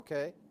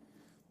Okay.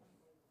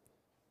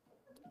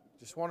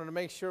 Just wanted to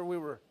make sure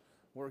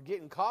we're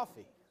getting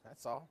coffee.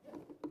 That's all.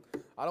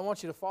 I don't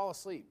want you to fall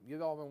asleep.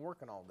 You've all been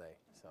working all day.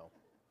 So,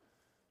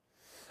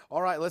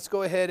 all right, let's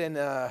go ahead and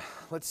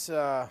let's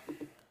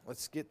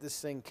get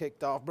this thing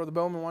kicked off. Brother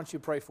Bowman, why don't you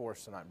pray for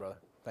us tonight, brother?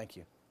 Thank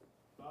you.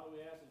 Father,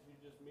 we ask that you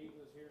just meet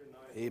with us here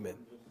tonight. Amen.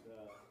 Lord, just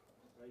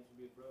pray to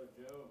be with Brother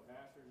Joe and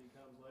Pastor as he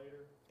comes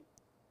later.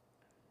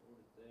 Lord,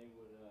 that they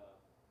would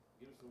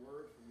give us the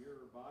words from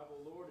your Bible,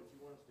 Lord, that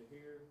you want us to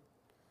hear.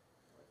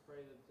 I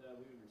pray that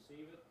we would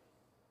receive it,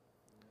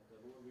 and that,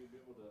 Lord, we would be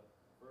able to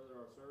further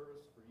our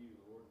service for you,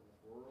 Lord, in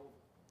this world.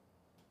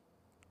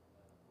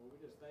 Lord, we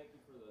just thank you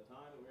for the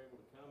time that we're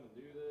able to come and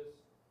do this,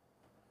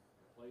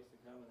 and a place to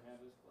come and have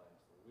this class.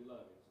 Lord, we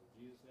love you. So in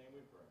Jesus' name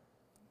we pray.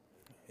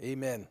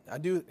 Amen. I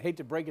do hate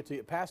to break it to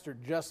you. Pastor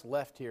just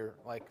left here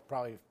like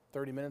probably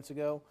 30 minutes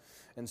ago,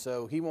 and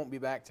so he won't be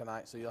back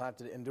tonight, so you'll have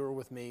to endure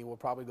with me. We'll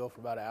probably go for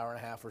about an hour and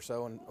a half or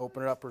so and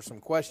open it up for some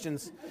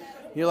questions.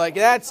 You're like,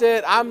 that's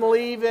it, I'm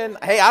leaving.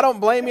 Hey, I don't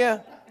blame you.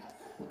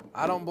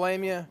 I don't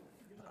blame you.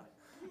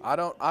 I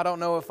don't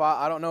know if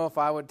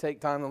I would take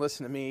time to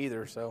listen to me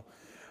either. So,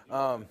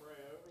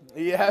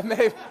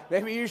 yeah,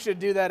 maybe you should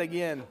do that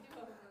again.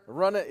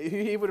 Run it.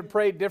 He would have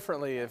prayed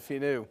differently if he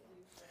knew.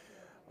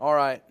 All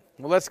right.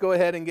 Well, let's go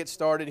ahead and get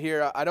started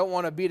here. I don't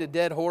want to beat a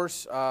dead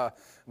horse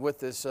with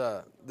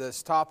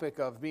this topic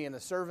of being a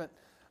servant,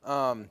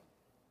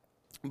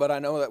 but I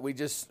know that we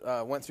just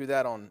went through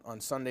that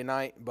on Sunday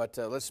night. But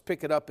let's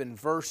pick it up in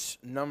verse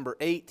number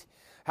 8.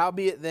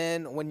 Howbeit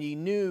then, when ye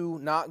knew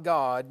not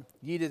God,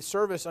 ye did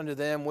service unto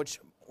them which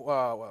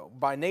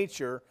by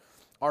nature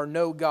are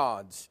no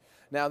gods.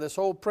 Now, this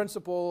whole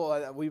principle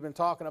that we've been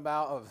talking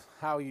about of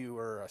how you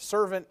were a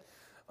servant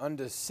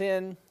unto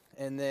sin,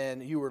 and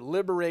then you were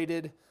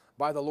liberated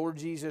by the Lord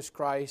Jesus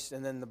Christ,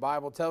 and then the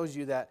Bible tells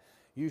you that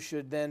you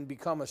should then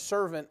become a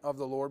servant of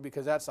the Lord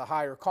because that's a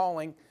higher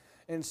calling.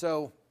 And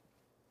so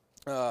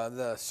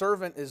the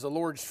servant is the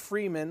Lord's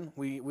freeman.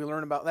 We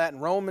learn about that in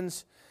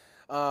Romans.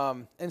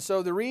 And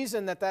so the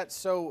reason that that's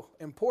so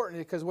important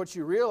is because what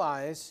you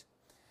realize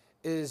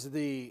is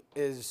the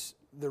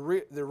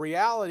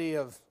reality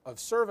of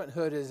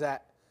servanthood is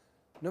that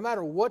no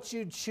matter what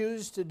you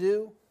choose to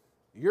do,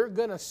 you're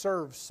going to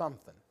serve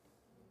something.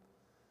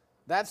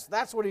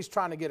 That's what he's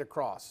trying to get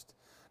across.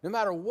 No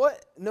matter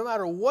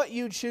what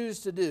you choose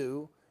to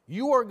do,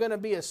 you are going to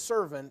be a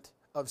servant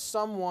of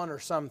someone or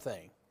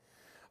something.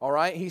 All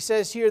right? He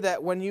says here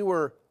that when you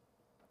were,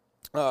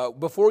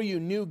 before you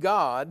knew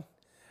God,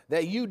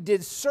 that you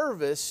did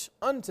service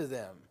unto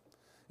them.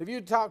 If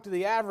you talk to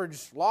the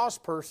average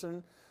lost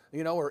person,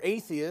 or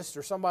atheist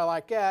or somebody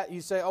like that,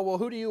 you say, oh, well,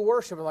 who do you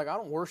worship? And like, I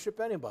don't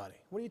worship anybody.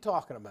 What are you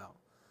talking about?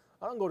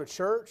 I don't go to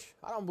church.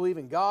 I don't believe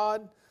in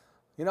God.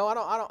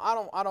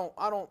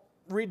 I don't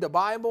read the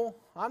Bible.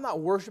 I'm not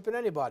worshiping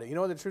anybody. You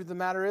know what the truth of the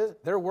matter is?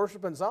 They're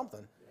worshiping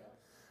something. Yeah.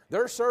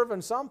 They're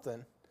serving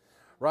something,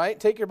 right?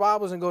 Take your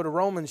Bibles and go to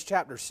Romans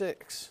chapter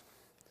 6.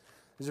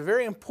 There's a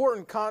very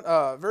important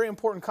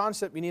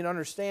concept you need to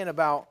understand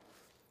about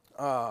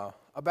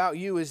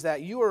you is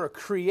that you are a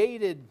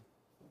created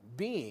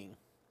being,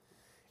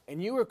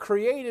 and you were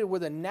created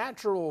with a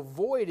natural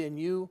void in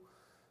you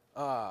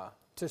to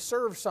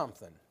serve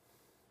something.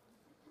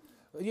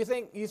 You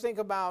think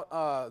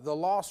about the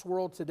lost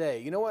world today.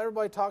 You know what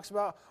everybody talks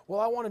about? Well,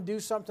 I want to do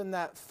something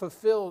that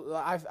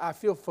I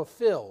feel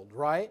fulfilled,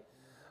 right?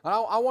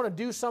 I want to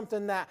do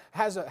something that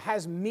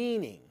has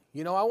meaning.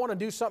 I want to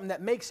do something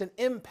that makes an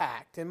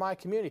impact in my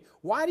community.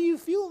 Why do you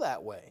feel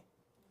that way?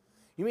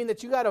 You mean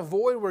that you got a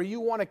void where you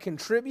want to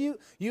contribute?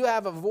 You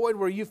have a void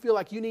where you feel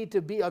like you need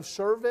to be of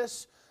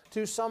service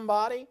to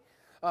somebody?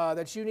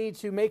 That you need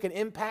to make an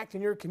impact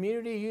in your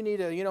community? You need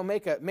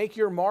to make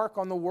your mark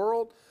on the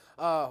world?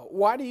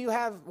 Why do you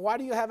have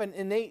an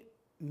innate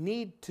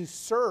need to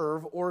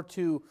serve or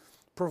to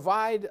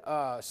provide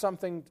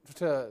something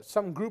to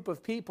some group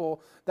of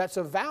people that's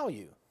of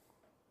value?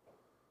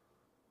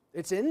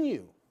 It's in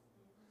you.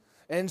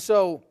 And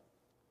so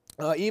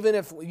even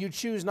if you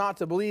choose not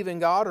to believe in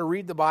God or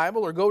read the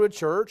Bible or go to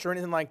church or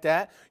anything like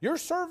that, you're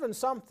serving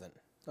something.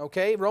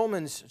 Okay?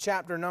 Romans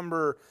chapter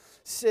number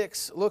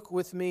 6, look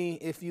with me,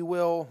 if you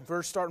will,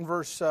 start in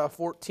verse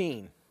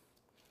 14.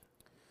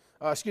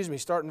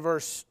 Start in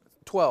verse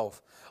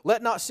 12.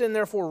 Let not sin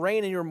therefore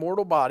reign in your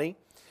mortal body,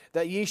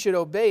 that ye should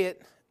obey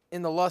it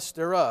in the lust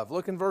thereof.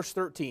 Look in verse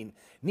 13.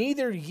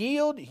 Neither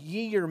yield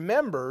ye your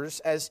members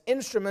as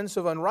instruments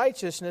of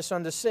unrighteousness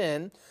unto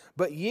sin,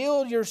 but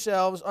yield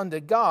yourselves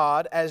unto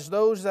God as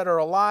those that are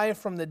alive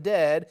from the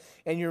dead,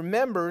 and your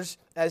members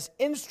as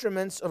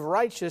instruments of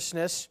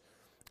righteousness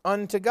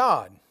unto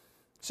God.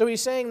 So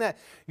he's saying that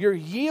you're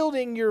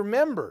yielding your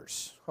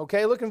members.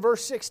 Okay, look in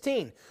verse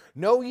 16.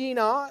 Know ye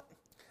not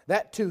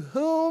that to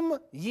whom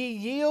ye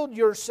yield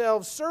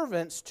yourselves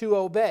servants to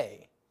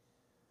obey?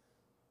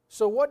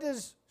 So what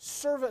does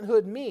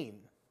servanthood mean?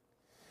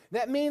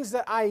 That means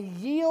that I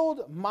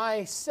yield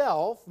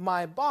myself,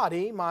 my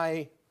body,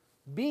 my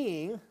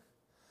being,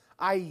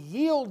 I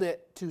yield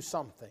it to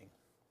something.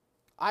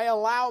 I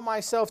allow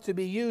myself to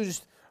be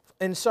used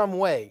in some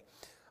way.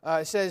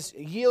 It says,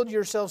 yield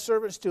yourselves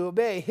servants to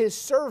obey. His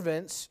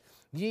servants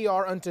ye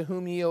are unto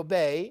whom ye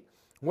obey,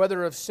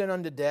 whether of sin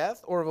unto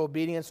death or of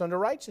obedience unto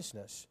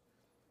righteousness.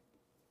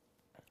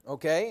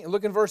 Okay,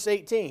 look in verse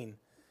 18.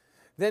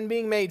 Then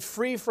being made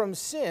free from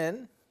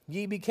sin,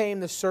 ye became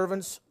the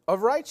servants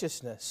of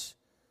righteousness.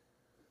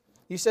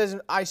 He says,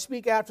 I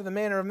speak after the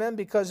manner of men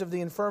because of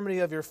the infirmity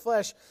of your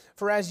flesh.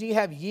 For as ye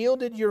have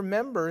yielded your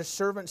members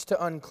servants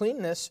to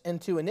uncleanness and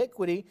to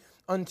iniquity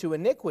unto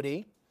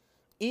iniquity,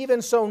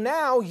 even so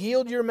now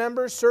yield your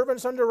members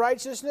servants unto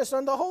righteousness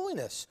unto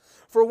holiness.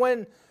 For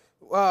when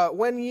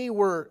ye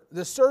were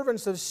the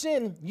servants of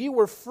sin, ye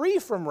were free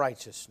from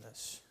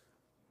righteousness.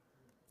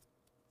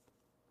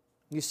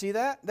 You see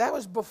that? That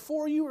was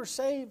before you were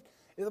saved.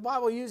 The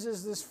Bible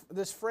uses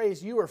this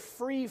phrase, you are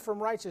free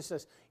from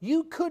righteousness.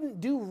 You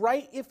couldn't do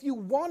right if you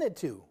wanted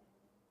to.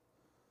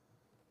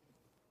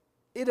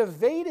 It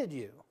evaded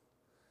you.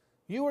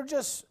 You were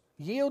just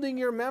yielding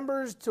your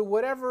members to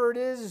whatever it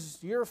is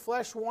your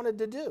flesh wanted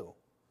to do.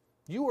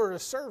 You were a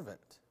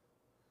servant.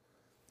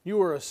 You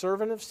were a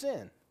servant of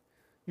sin.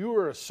 You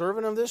were a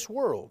servant of this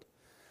world.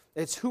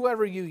 It's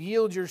whoever you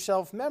yield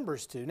yourself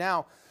members to.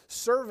 Now,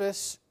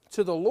 service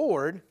to the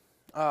Lord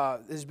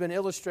has been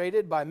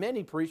illustrated by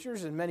many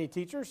preachers and many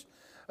teachers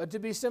to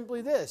be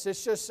simply this.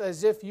 It's just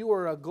as if you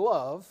were a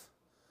glove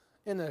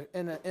in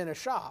a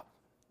shop.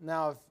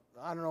 Now,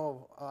 I don't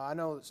know. I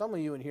know some of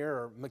you in here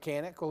are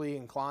mechanically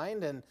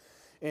inclined,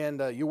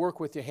 and you work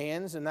with your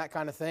hands and that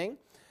kind of thing.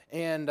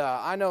 And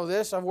I know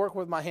this. I've worked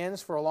with my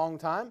hands for a long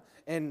time.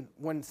 And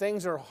when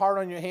things are hard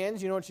on your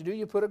hands, you know what you do?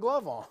 You put a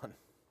glove on.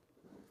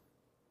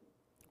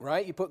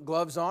 Right? You put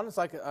gloves on. It's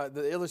like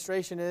the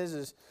illustration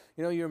is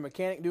you know, you're a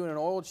mechanic doing an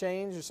oil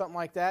change or something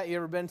like that. You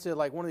ever been to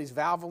like one of these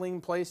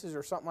Valvoline places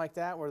or something like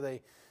that where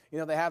they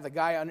have the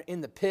guy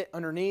in the pit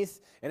underneath,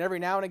 and every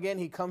now and again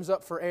he comes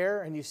up for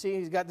air, and you see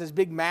he's got this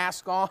big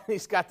mask on.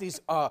 He's got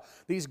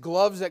these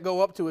gloves that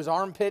go up to his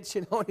armpits,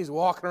 you know, and he's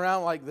walking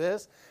around like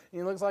this.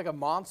 He looks like a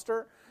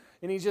monster,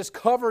 and he's just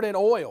covered in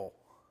oil,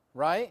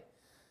 right?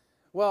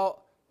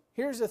 Well,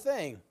 here's the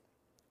thing.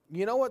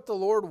 You know what the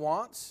Lord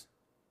wants?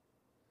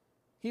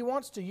 He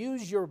wants to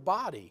use your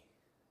body.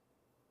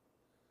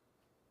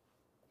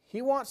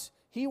 He wants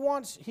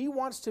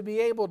to be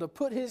able to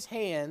put his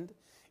hand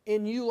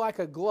in you like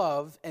a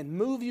glove and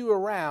move you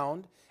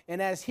around,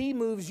 and as he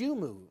moves, you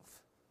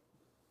move.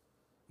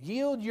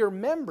 Yield your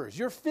members,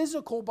 your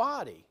physical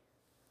body,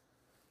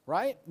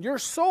 right? Your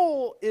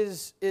soul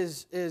is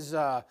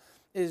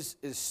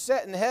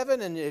set in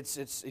heaven, and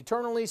it's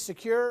eternally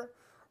secure,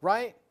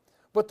 right?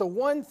 But the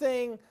one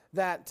thing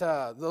that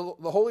the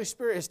Holy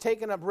Spirit has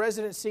taken up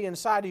residency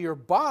inside of your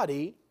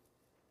body,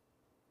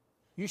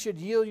 you should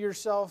yield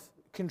yourself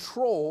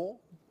control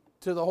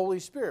to the Holy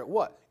Spirit.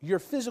 What? Your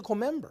physical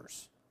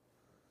members.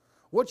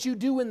 What you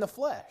do in the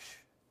flesh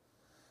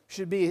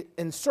should be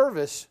in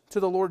service to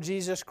the Lord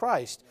Jesus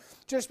Christ.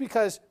 Just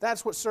because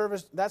that's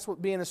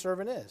what being a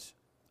servant is.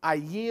 I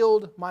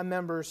yield my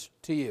members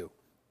to you.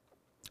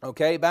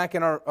 Okay, back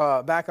in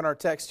our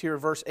text here,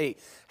 verse 8.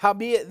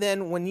 Howbeit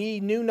then, when ye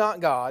knew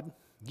not God,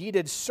 ye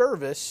did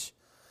service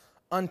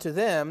unto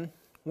them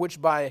which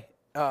by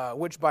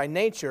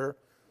nature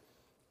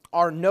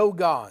are no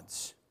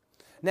gods.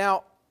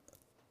 Now,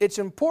 it's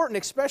important,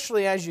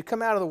 especially as you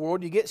come out of the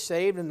world, you get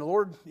saved, and the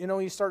Lord, you know,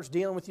 he starts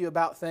dealing with you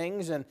about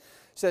things and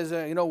says,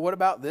 you know, what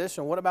about this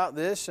and what about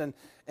this? And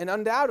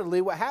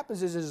undoubtedly what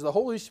happens is the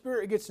Holy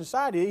Spirit gets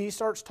inside you. He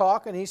starts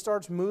talking, he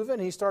starts moving,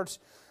 he starts,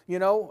 you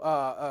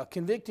know,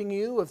 convicting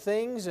you of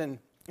things, and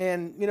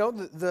you know,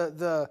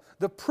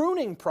 the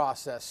pruning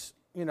process,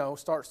 you know,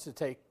 starts to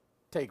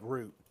take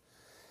root.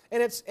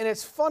 And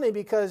it's funny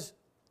because,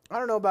 I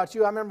don't know about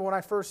you, I remember when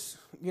I first,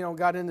 you know,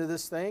 got into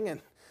this thing and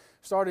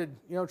started,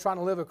 you know, trying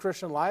to live a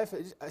Christian life,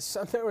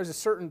 there was a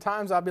certain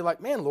times I'd be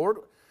like, man, Lord,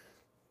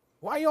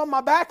 why are you on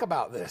my back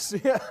about this?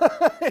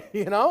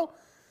 You know?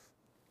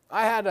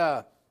 I had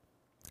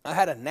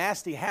a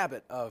nasty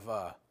habit of,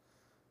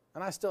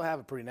 and I still have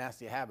a pretty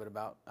nasty habit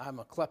about, I'm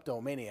a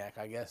kleptomaniac,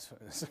 I guess.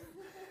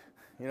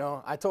 You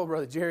know, I told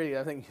Brother Jerry,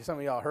 I think some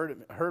of y'all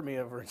heard me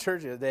over in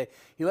church the other day,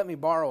 he let me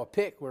borrow a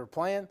pick. We were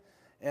playing.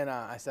 And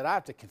I said, I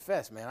have to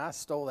confess, man, I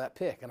stole that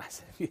pick. And I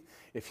said,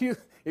 if you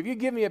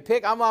give me a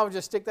pick, I'm going to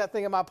just stick that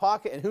thing in my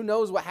pocket, and who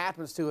knows what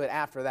happens to it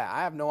after that.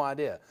 I have no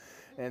idea.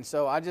 And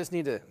so I just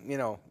need to, you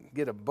know,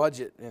 get a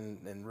budget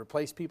and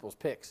replace people's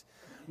picks.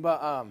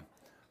 But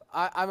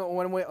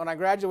when I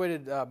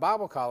graduated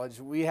Bible college,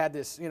 we had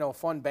this, you know,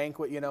 fun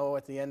banquet, you know,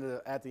 at the end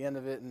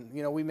of it, and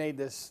you know, we made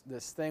this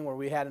thing where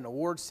we had an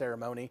awards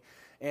ceremony.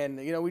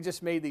 And, you know, we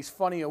just made these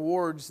funny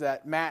awards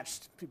that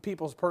matched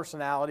people's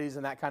personalities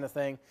and that kind of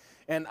thing.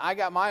 And I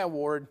got my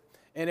award,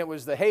 and it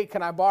was the, hey,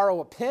 can I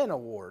borrow a pen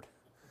award?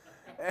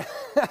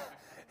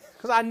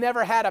 Because I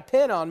never had a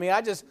pen on me.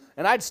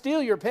 And I'd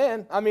steal your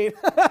pen. I mean,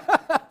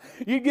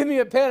 you'd give me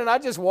a pen, and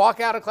I'd just walk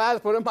out of class,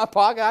 put it in my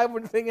pocket. I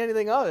wouldn't think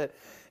anything of it.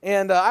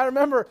 And I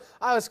remember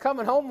I was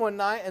coming home one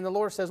night, and the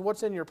Lord says,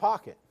 what's in your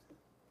pocket?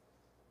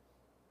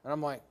 And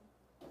I'm like,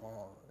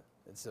 oh,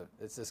 it's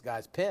this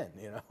guy's pen,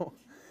 you know.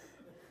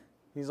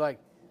 He's like,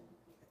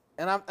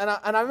 and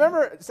I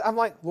remember, I'm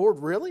like, Lord,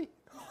 really?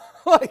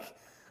 Like,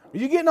 are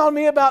you getting on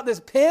me about this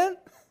pen?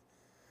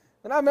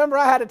 And I remember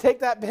I had to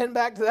take that pen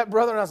back to that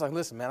brother, and I was like,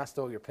 listen, man, I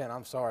stole your pen.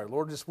 I'm sorry.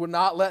 Lord just would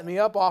not let me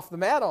up off the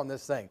mat on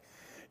this thing,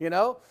 you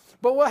know?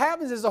 But what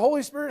happens is the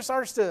Holy Spirit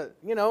starts to,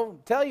 you know,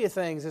 tell you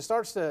things. It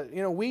starts to,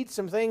 you know, weed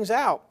some things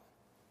out.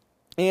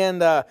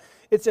 And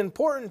it's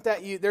important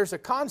that there's a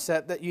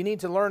concept that you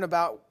need to learn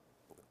about,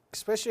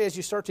 especially as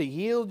you start to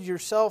yield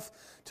yourself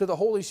to the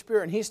Holy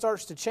Spirit and He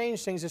starts to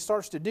change things and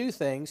starts to do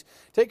things.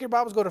 Take your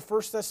Bibles, go to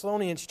 1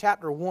 Thessalonians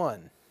chapter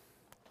 1.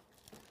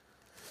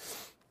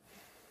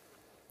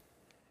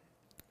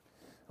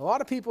 A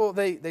lot of people,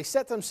 they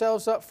set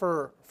themselves up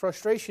for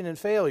frustration and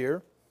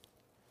failure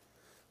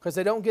because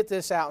they don't get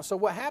this out. So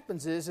what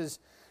happens is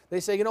they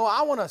say, you know,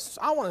 I want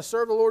to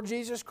serve the Lord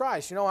Jesus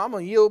Christ. You know, I'm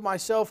going to yield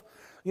myself,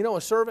 you know,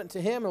 a servant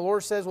to Him. And the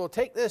Lord says, well,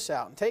 take this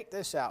out and take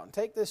this out and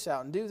take this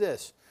out and do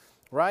this,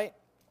 right?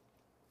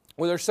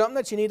 Well, there's something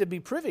that you need to be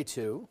privy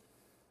to.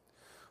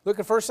 Look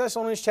at 1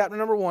 Thessalonians chapter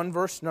number 1,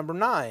 verse number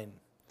 9.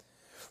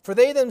 For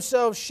they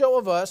themselves show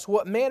of us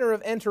what manner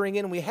of entering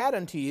in we had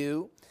unto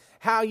you,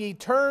 how ye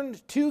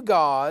turned to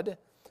God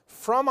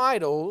from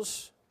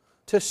idols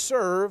to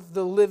serve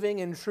the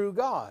living and true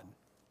God.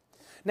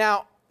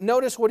 Now,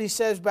 notice what he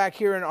says back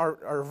here in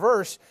our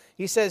verse.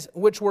 He says,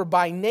 which were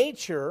by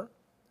nature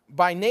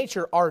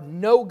are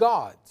no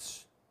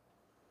gods.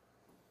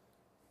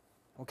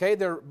 Okay,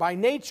 by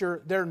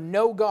nature, they're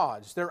no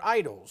gods. They're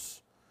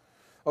idols.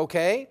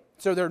 Okay,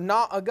 so they're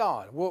not a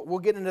god. We'll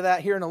get into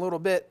that here in a little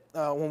bit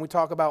when we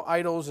talk about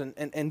idols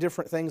and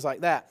different things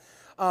like that.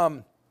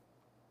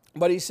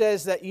 But he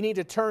says that you need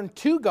to turn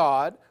to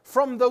God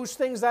from those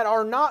things that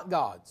are not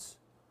gods.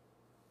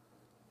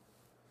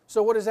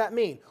 So what does that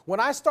mean? When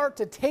I start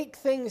to take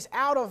things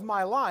out of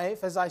my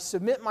life as I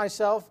submit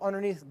myself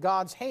underneath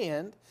God's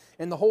hand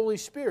and the Holy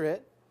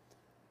Spirit,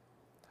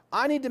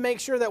 I need to make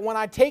sure that when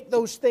I take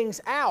those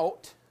things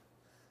out,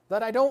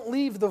 that I don't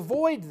leave the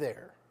void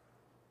there.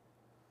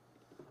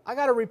 I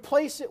got to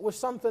replace it with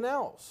something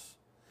else.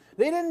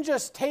 They didn't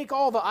just take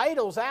all the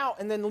idols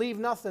out and then leave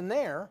nothing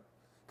there.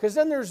 Because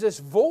then there's this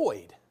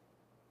void.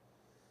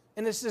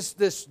 And it's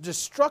this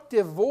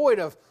destructive void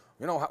of,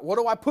 you know, what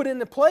do I put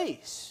into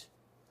place?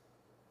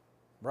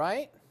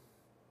 Right?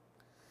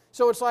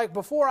 So it's like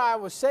before I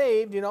was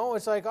saved, you know,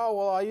 it's like, oh,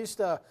 well, I used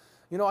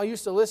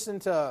to listen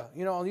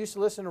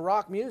to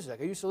rock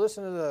music. I used to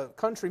listen to the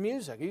country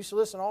music. I used to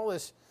listen to all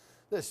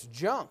this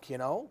junk, you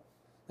know.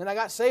 Then I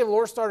got saved, the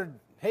Lord started,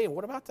 hey,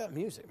 what about that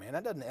music, man?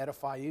 That doesn't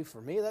edify you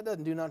for me. That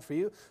doesn't do nothing for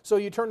you. So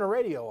you turn the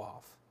radio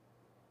off.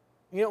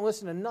 You don't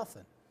listen to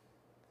nothing.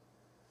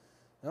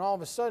 And all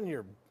of a sudden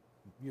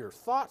your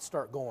thoughts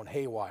start going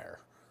haywire,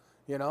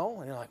 you know?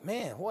 And you're like,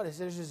 man, what is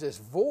this? There's just this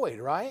void,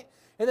 right?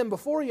 And then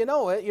before you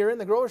know it, you're in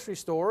the grocery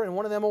store and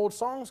one of them old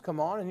songs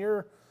come on and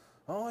you're,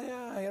 oh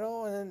yeah, you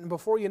know, and then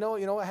before you know it,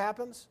 you know what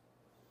happens?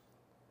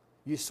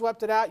 You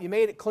swept it out, you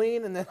made it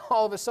clean, and then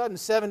all of a sudden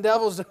 7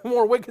 devils are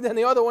more wicked than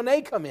the other when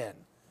they come in.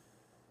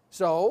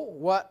 So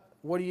what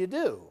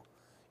do?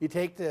 You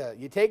take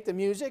the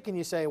music and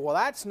you say, well,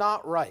 that's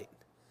not right.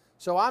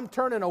 So I'm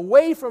turning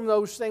away from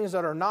those things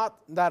that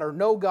are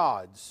no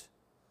gods.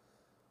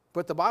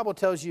 But the Bible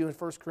tells you in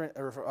 1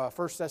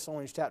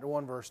 Thessalonians chapter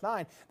 1, verse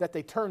 9, that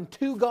they turn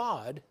to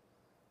God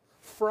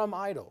from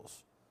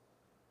idols.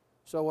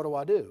 So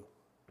what do?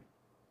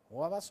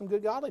 Well, I've got some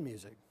good godly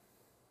music.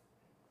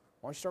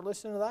 Why don't you start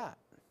listening to that?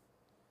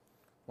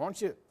 Why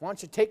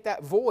don't you take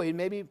that void,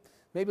 maybe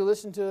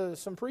listen to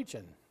some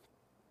preaching.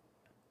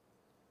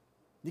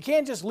 You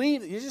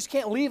just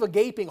can't leave a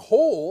gaping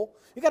hole.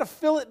 You got to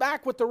fill it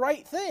back with the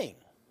right thing.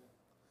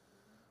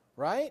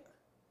 Right?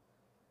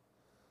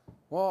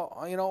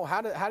 Well, you know,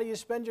 how do you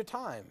spend your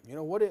time? You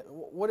know,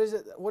 what is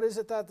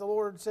it that the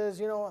Lord says,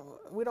 you know,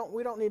 we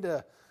don't need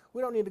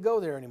to go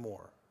there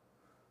anymore.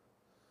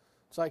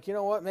 It's like, you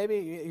know what,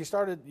 maybe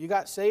you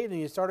got saved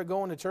and you started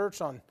going to church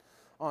on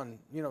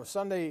you know,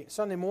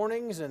 Sunday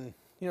mornings, and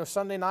you know,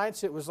 Sunday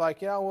nights it was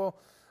like, yeah, well,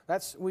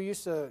 we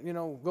used to, you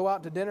know, go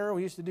out to dinner,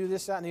 we used to do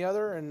this, that, and the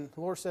other, and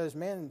the Lord says,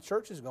 man,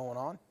 church is going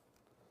on.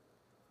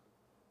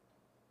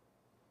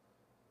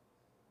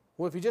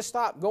 Well, if you just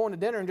stop going to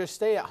dinner and just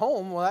stay at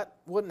home, well, that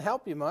wouldn't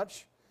help you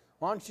much.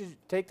 Why don't you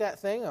take that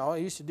thing, oh, I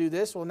used to do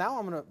this, well, now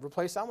I'm going to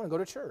replace that, I'm going to go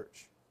to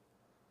church.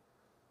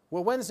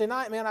 Well, Wednesday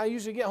night, man, I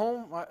usually get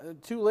home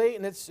too late,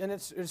 and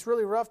it's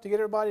really rough to get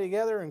everybody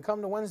together and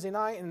come to Wednesday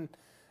night and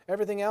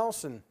everything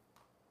else, and,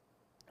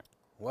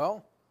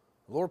 well,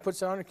 the Lord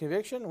puts it under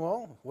conviction.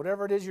 Well,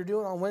 whatever it is you're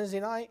doing on Wednesday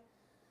night,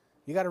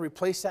 you got to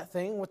replace that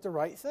thing with the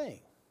right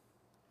thing.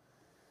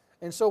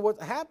 And so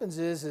what happens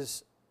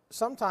is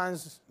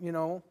sometimes, you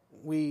know,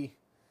 we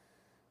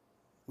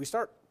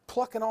start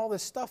plucking all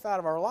this stuff out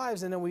of our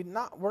lives, and then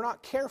we're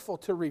not careful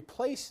to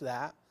replace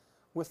that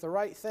with the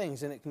right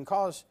things, and it can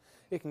cause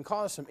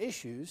some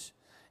issues,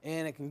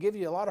 and it can give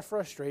you a lot of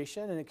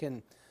frustration, and it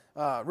can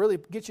really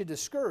get you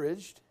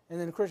discouraged. And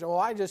then Christian, well,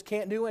 I just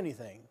can't do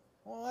anything.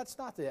 Well, that's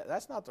not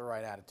the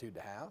right attitude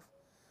to have.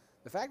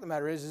 The fact of the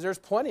matter is there's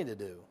plenty to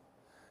do.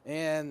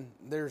 And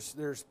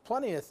there's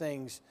plenty of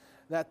things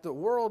that the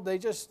world, they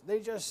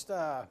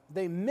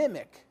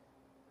mimic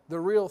the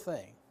real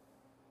thing.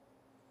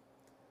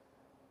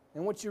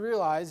 And what you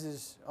realize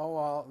is, oh,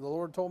 well, the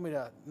Lord told me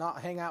to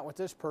not hang out with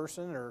this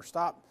person, or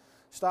stop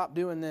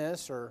doing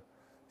this, or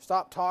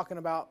stop talking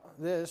about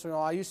this.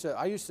 I used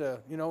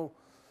to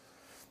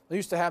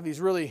have these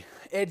really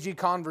edgy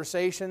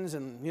conversations,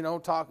 and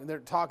they're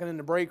talking in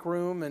the break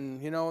room,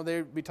 and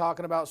they'd be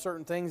talking about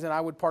certain things, and I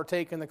would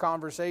partake in the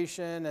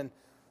conversation, and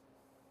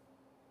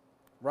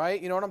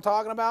right, you know what I'm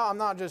talking about? I'm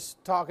not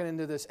just talking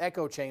into this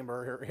echo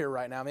chamber here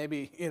right now.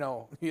 Maybe you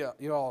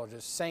all are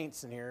just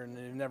saints in here, and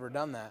you've never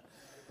done that.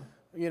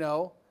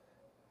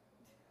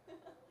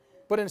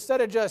 But instead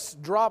of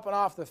just dropping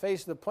off the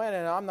face of the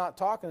planet, I'm not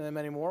talking to them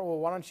anymore. Well,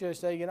 why don't you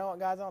say, you know what,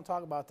 guys, I don't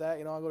talk about that.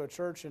 I go to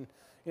church, and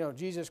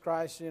Jesus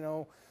Christ,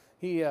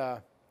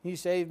 He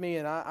saved me,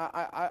 and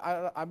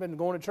I've been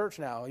going to church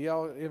now.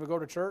 Y'all ever go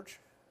to church?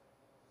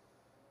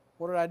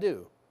 What did I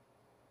do?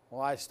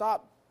 Well, I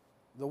stopped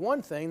the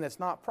one thing that's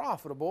not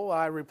profitable.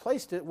 I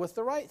replaced it with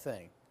the right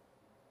thing.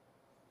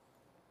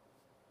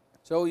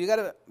 So you got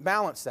to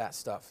balance that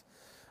stuff.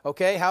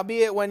 Okay,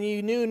 howbeit when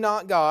you knew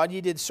not God,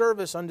 ye did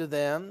service unto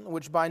them,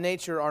 which by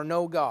nature are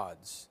no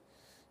gods.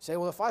 You say,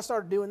 well, if I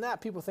started doing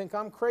that, people think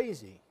I'm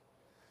crazy.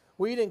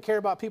 Well, you didn't care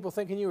about people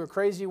thinking you were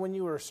crazy when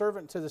you were a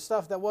servant to the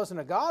stuff that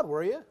wasn't a God,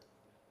 were you?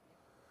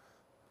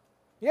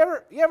 You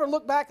ever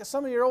look back at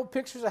some of your old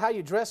pictures of how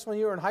you dressed when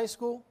you were in high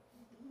school?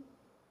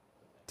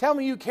 Tell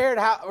me you cared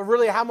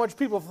how much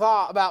people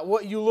thought about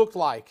what you looked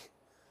like.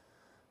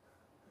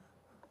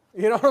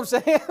 You know what I'm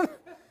saying?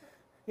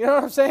 You know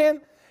what I'm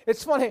saying?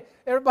 It's funny.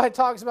 Everybody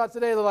talks about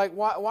today. They're like,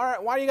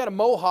 why do you got a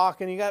mohawk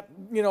and you got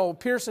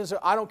piercings?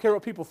 I don't care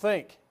what people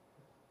think.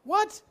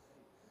 What?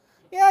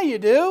 Yeah, you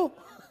do.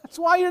 That's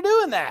why you're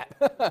doing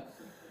that,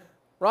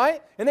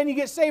 right? And then you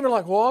get saved and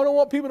like, well, I don't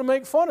want people to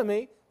make fun of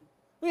me.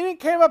 Well, you didn't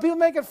care about people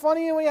making fun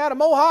of you when you had a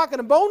mohawk and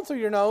a bone through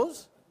your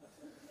nose.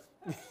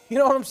 You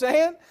know what I'm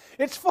saying?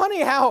 It's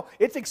funny how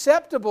it's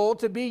acceptable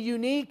to be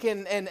unique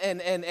and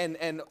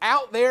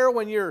out there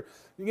when you're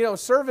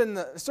serving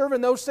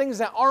those things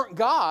that aren't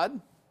God.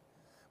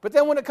 But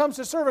then when it comes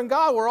to serving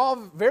God, we're all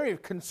very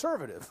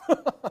conservative.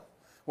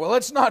 Well,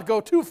 let's not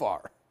go too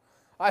far.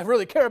 I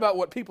really care about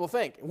what people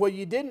think. Well,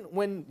 you didn't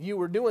when you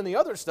were doing the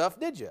other stuff,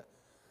 did you?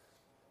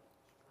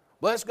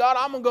 Bless God,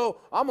 I'm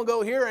gonna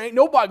go here. Ain't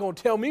nobody gonna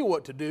tell me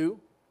what to do.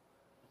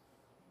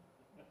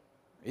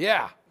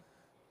 Yeah.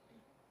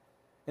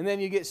 And then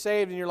you get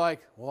saved and you're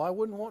like, well, I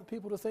wouldn't want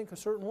people to think a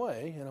certain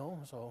way,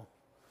 so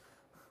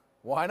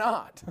why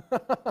not?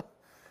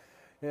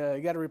 Yeah,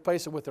 you got to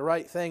replace it with the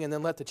right thing and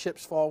then let the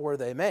chips fall where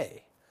they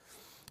may.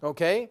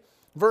 Okay?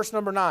 Verse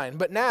number 9.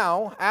 But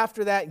now,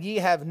 after that ye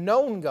have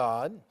known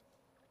God,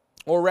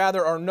 or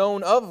rather are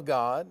known of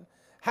God,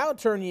 how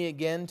turn ye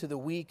again to the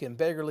weak and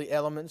beggarly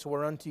elements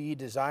whereunto ye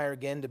desire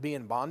again to be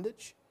in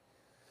bondage?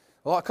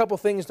 Well, a couple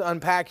things to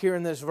unpack here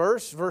in this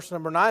verse. Verse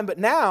number 9. But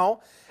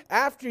now,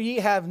 after ye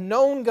have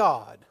known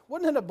God.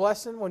 Wasn't it a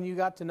blessing when you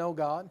got to know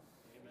God?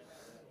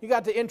 You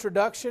got the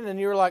introduction and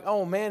you're like,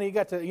 oh man, you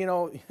got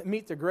to,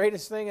 meet the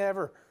greatest thing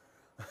ever.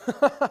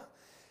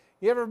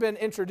 You ever been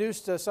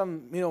introduced to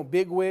some,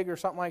 big wig or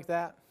something like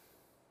that?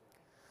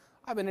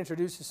 I've been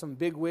introduced to some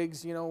big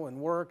wigs,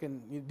 and work,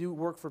 and you do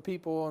work for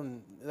people,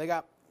 and they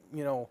got,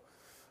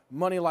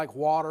 money like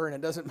water, and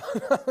it doesn't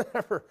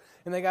matter.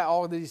 And they got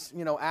all of these,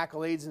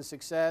 accolades and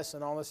success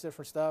and all this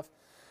different stuff.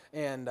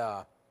 And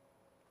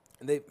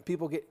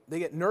people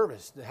get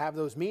nervous to have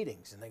those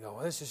meetings, and they go,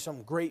 well, this is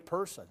some great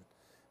person.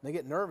 They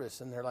get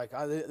nervous, and they're like,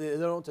 they don't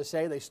know what to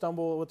say. They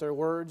stumble with their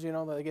words,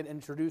 they get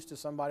introduced to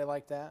somebody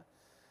like that.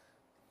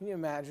 Can you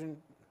imagine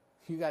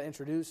you got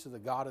introduced to the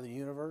God of the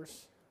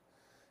universe?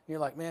 You're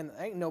like, man,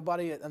 ain't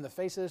nobody on the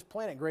face of this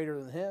planet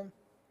greater than him.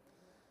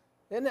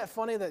 Isn't that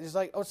funny that it's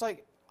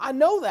like, I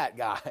know that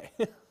guy.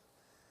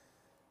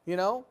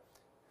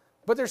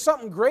 But there's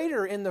something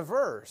greater in the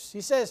verse.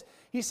 He says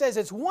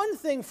it's one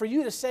thing for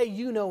you to say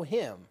you know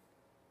him,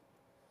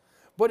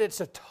 but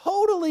it's a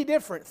totally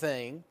different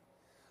thing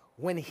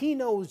when he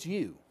knows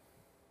you.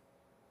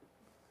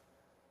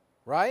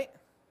 Right?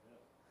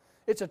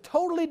 It's a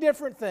totally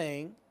different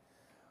thing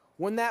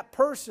when that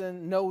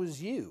person knows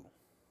you.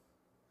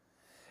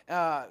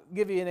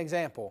 Give you an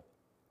example.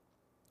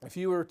 If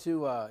you were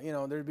to,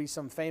 there'd be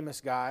some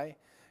famous guy,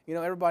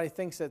 everybody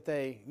thinks that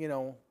they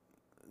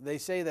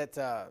say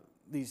that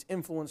these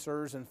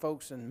influencers and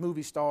folks and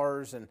movie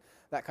stars and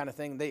that kind of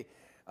thing, they,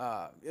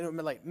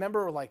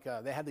 remember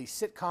they had these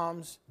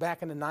sitcoms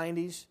back in the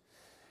 90s,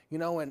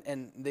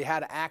 and they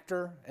had an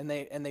actor and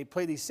they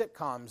play these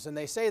sitcoms, and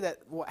they say that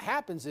what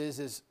happens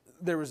is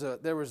there was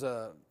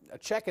a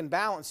check and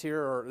balance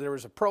here, or there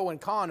was a pro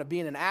and con of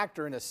being an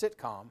actor in a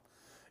sitcom,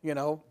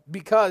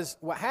 because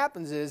what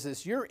happens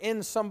is you're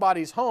in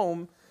somebody's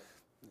home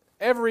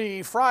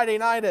every Friday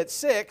night at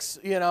 6,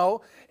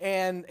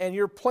 and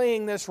you're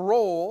playing this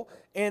role,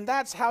 and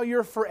that's how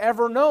you're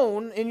forever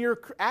known in your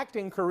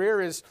acting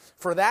career, is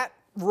for that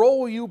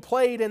role you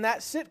played in that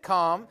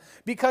sitcom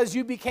because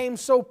you became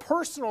so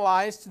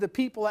personalized to the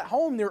people at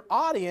home, your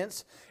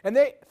audience, and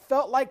they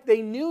felt like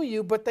they knew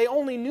you, but they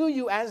only knew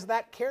you as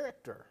that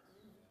character.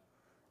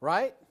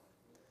 Right?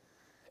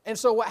 And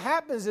so what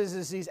happens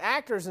is these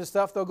actors and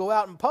stuff, they'll go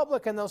out in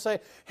public and they'll say,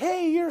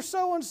 hey, you're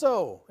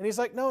so-and-so. And he's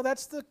like, no,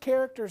 that's the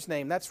character's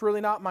name. That's really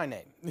not my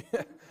name.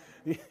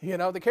 You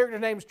know, the character's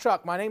name's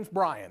Chuck. My name's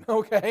Brian.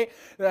 Okay?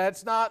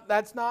 That's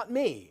not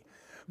me.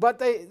 But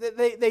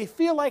they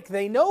feel like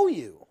they know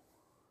you.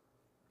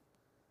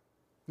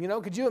 You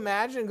know, could you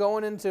imagine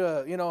going into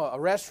a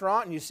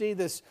restaurant and you see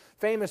this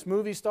famous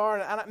movie star?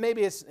 And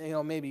maybe it's,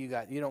 maybe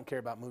you don't care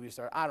about movie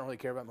stars. I don't really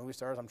care about movie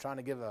stars. I'm trying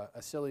to give a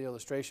silly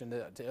illustration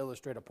to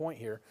illustrate a point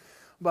here.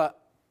 But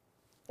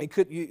it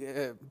could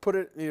put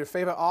it your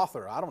favorite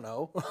author. I don't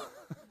know.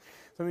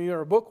 Some of you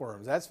are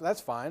bookworms.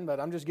 That's fine.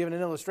 But I'm just giving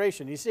an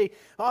illustration. You see,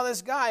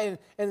 this guy,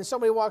 and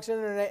somebody walks in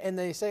and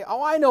they say,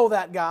 oh, I know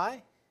that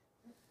guy.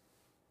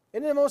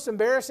 Isn't it most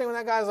embarrassing when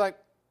that guy's like,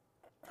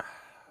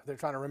 they're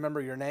trying to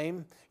remember your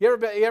name? You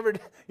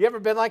ever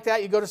been like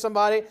that? You go to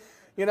somebody,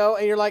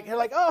 and you're like,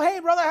 oh, hey,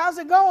 brother, how's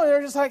it going? And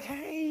they're just like,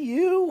 hey,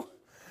 you.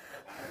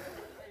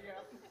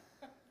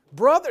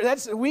 Brother,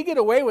 we get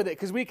away with it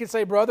because we can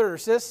say brother or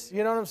sis,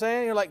 you know what I'm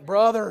saying? You're like,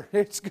 brother,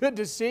 it's good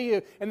to see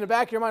you. In the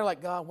back of your mind, you're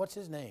like, God, what's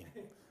his name?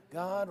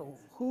 God,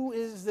 who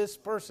is this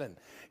person?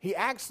 He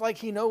acts like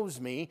he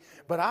knows me,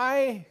 but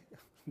I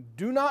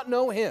do not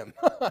know him,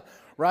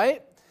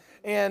 right?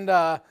 And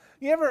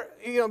you ever,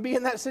 be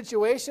in that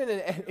situation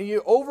and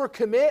you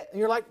overcommit and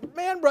you're like,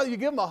 man, brother, you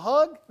give him a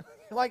hug.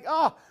 You're like,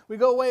 we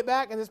go way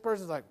back and this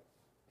person's like,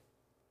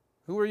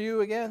 who are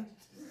you again?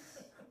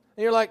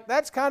 And you're like,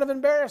 that's kind of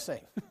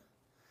embarrassing.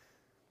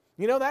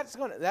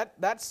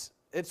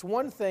 It's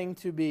one thing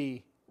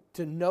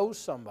to know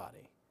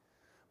somebody,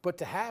 but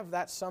to have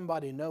that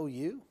somebody know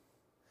you.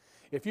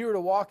 If you were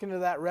to walk into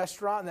that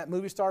restaurant and that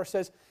movie star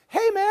says,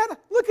 hey man,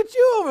 look at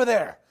you over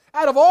there.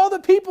 Out of all the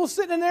people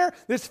sitting in there,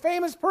 this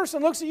famous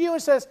person looks at you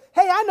and says,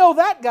 hey, I know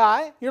that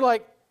guy. You're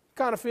like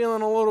kind of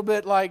feeling a little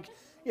bit like,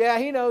 yeah,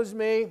 he knows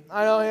me.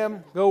 I know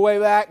him. Go way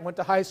back. Went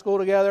to high school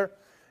together.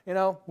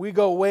 We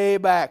go way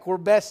back. We're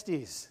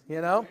besties,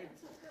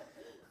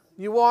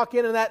 You walk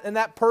in and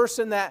that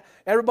person that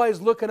everybody's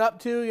looking up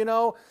to,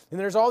 and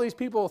there's all these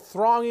people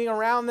thronging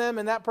around them,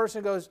 and that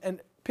person goes and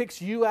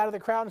picks you out of the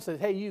crowd and says,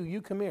 hey,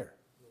 you come here.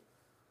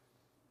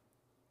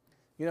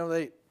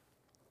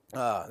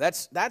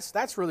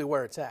 That's really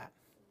where it's at.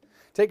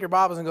 Take your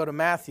Bibles and go to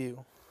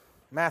Matthew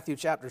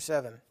chapter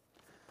 7.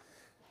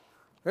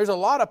 There's a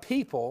lot of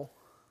people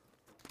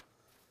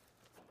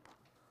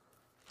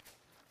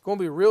going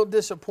to be real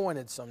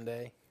disappointed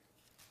someday.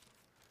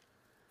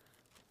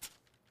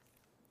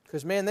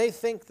 Because, man, they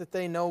think that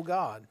they know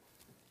God.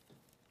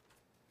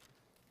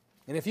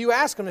 And if you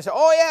ask them, they say,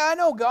 oh, yeah, I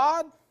know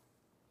God.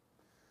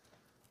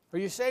 Are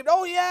you saved?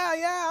 Oh,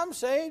 yeah, I'm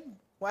saved.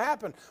 What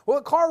happened? Well,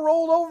 the car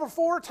rolled over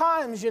 4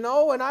 times, and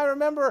I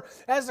remember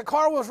as the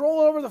car was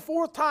rolling over the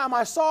 4th time,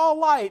 I saw a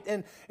light,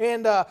 and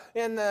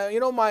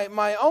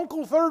my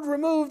uncle third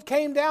removed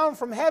came down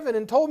from heaven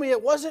and told me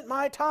it wasn't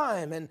my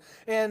time, and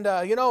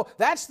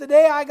that's the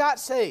day I got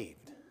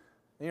saved.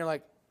 And you're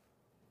like,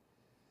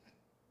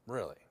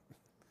 really?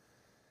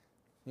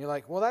 And you're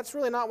like, well, that's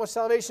really not what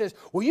salvation is.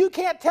 Well, you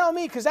can't tell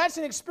me because that's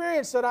an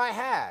experience that I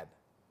had.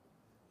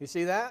 You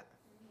see that?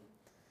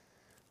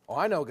 Oh,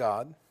 I know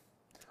God.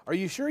 Are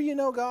you sure you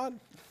know God?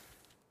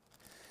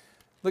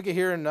 Look at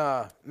here in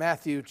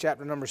Matthew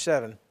chapter number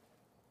 7.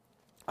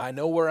 I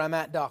know where I'm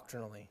at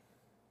doctrinally.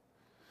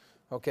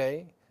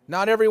 Okay?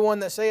 Not everyone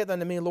that saith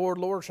unto me, Lord,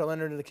 Lord, shall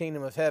enter into the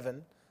kingdom of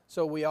heaven.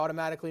 So we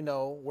automatically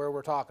know where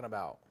we're talking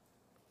about.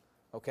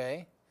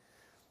 Okay?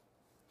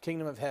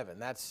 Kingdom of heaven.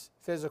 That's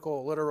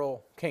physical,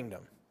 literal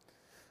kingdom.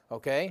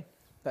 Okay?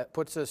 That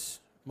puts us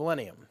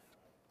millennium.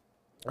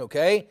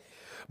 Okay?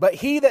 But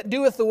he that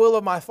doeth the will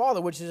of my Father,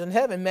 which is in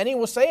heaven, many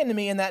will say unto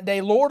me in that day,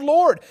 Lord,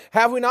 Lord,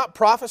 have we not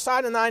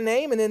prophesied in thy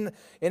name, and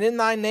in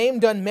thy name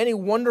done many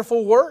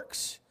wonderful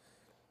works?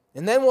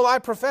 And then will I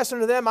profess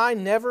unto them, I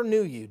never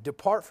knew you.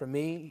 Depart from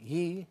me,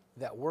 ye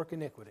that work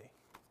iniquity.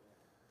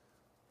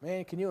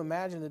 Man, can you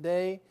imagine the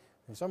day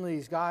and some of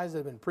these guys that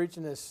have been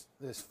preaching this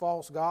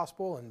false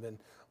gospel and been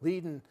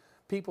leading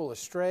people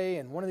astray,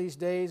 and one of these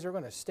days they're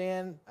going to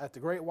stand at the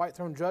great white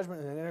throne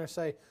judgment and they're going to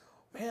say,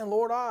 man,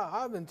 Lord,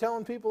 I've been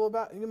telling people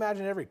about, you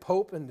imagine every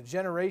pope and the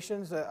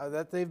generations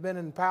that they've been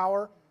in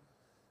power.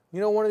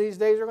 One of these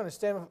days they're going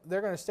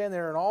to stand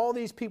there, and all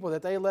these people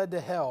that they led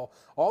to hell,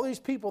 all these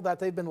people that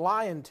they've been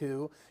lying to,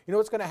 you know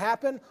what's going to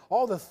happen?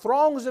 All the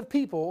throngs of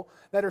people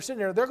that are sitting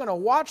there, they're going to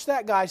watch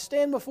that guy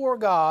stand before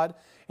God,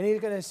 and he's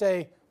going to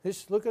say,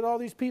 just look at all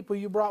these people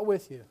you brought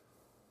with you.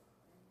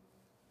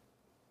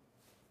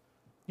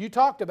 You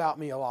talked about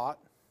me a lot,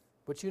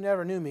 but you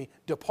never knew me.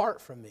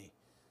 Depart from me.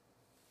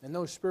 And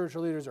those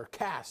spiritual leaders are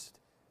cast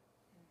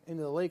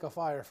into the lake of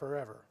fire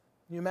forever.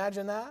 Can you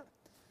imagine that?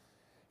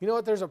 You know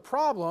what? There's a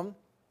problem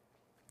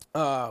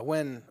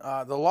when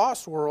the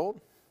lost world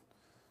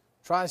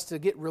tries to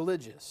get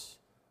religious.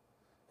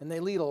 And they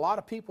lead a lot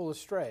of people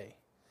astray.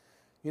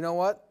 You know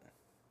what?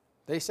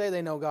 They say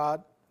they know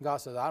God. God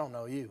says, I don't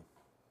know you.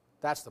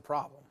 That's the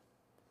problem.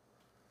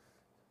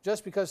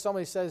 Just because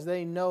somebody says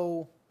they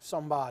know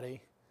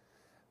somebody,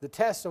 the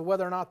test of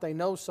whether or not they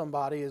know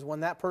somebody is when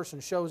that person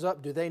shows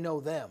up, do they know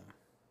them?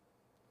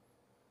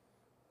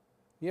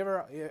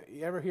 You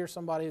ever hear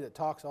somebody that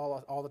talks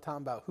all the time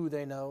about who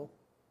they know?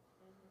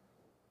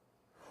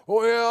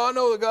 Oh yeah, I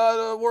know the guy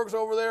that works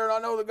over there, and I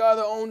know the guy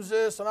that owns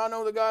this, and I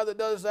know the guy that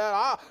does that.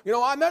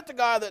 I met the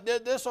guy that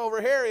did this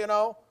over here, You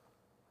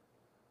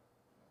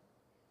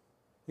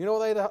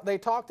know, they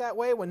talk that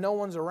way when no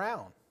one's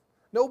around.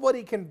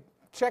 Nobody can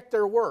check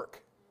their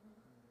work.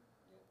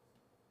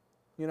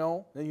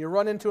 And you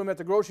run into them at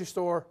the grocery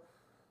store,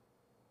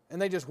 and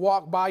they just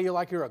walk by you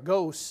like you're a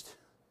ghost.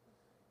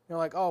 You're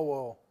like, oh,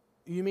 well,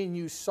 you mean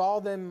you saw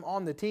them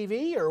on the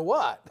TV or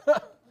what?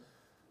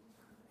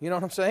 You know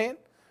what I'm saying?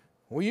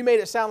 Well, you made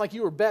it sound like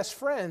you were best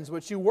friends,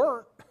 but you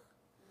weren't.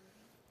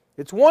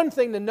 It's one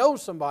thing to know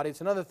somebody.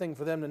 It's another thing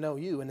for them to know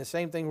you. And the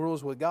same thing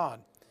rules with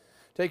God.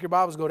 Take your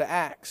Bibles, go to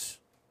Acts.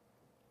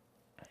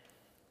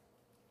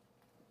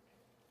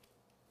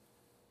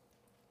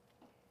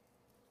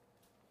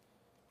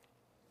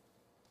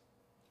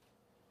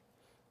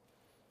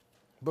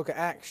 Book of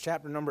Acts,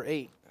 chapter number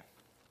 8.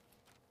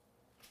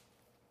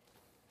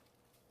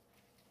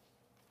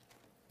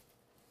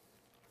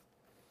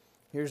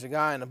 Here's a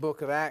guy in the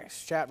book of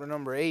Acts, chapter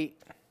number 8.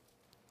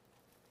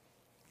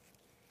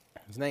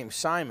 His name's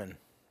Simon.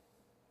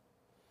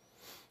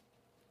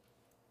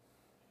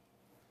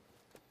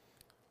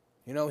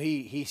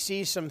 He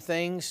sees some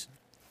things.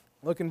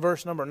 Look in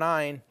verse number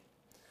 9.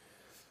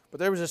 But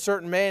there was a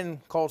certain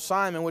man called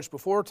Simon, which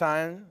before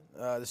time,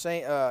 in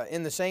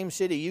the same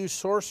city, used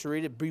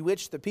sorcery to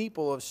bewitch the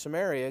people of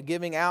Samaria,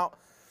 giving out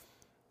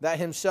that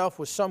himself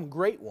was some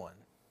great one.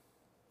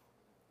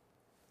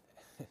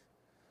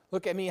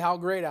 Look at me, how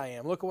great I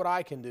am. Look what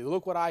I can do.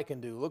 Look what I can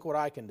do. Look what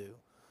I can do.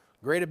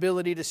 Great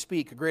ability to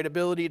speak, a great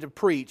ability to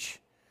preach.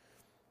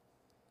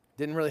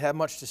 Didn't really have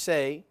much to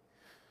say,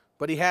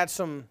 but he had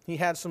some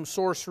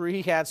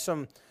sorcery. He had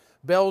some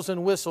bells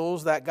and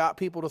whistles that got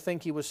people to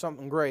think he was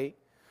something great.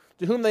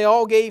 To whom they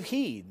all gave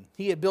heed.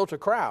 He had built a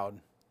crowd,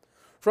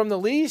 from the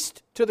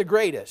least to the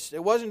greatest.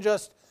 It wasn't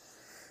just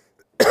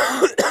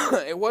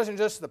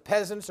the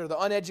peasants or the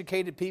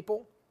uneducated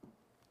people.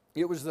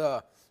 It was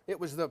the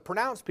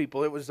pronounced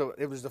people. It was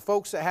the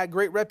folks that had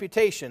great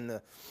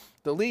reputation,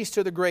 the least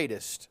to the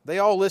greatest. They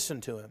all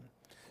listened to him,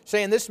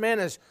 saying, this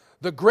man is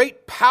the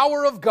great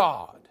power of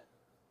God.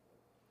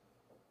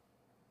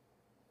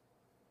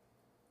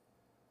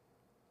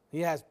 He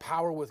has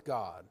power with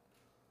God.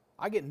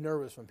 I get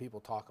nervous when people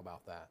talk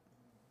about that.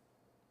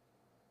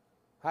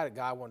 I had a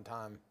guy one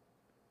time,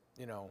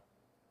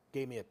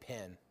 gave me a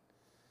pen.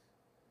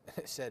 And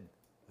it said,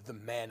 the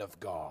man of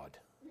God.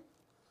 And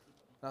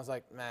I was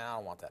like, man, I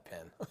don't want that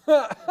pen.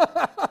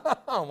 I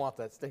don't want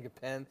that stinking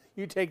pen.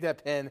 You take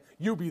that pen,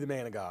 you be the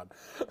man of God.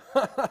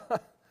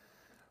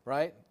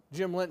 Right?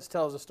 Jim Lentz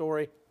tells a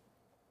story.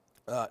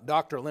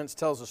 Dr. Lentz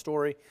tells a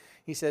story.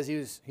 He says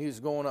he was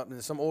going up,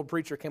 and some old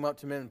preacher came up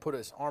to him and put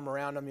his arm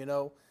around him,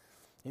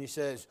 and he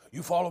says,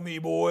 you follow me,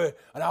 boy,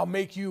 and I'll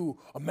make you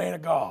a man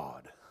of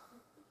God.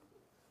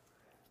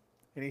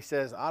 And he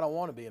says, I don't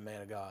want to be a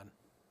man of God.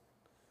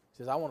 He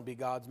says, I want to be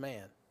God's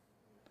man.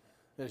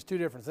 There's two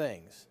different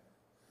things.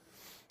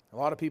 A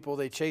lot of people,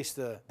 they chase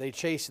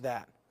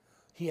that.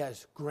 He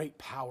has great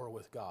power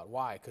with God.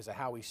 Why? Because of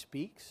how he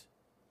speaks.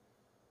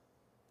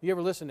 You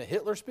ever listen to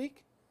Hitler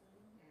speak?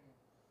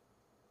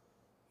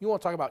 You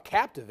want to talk about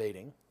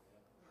captivating.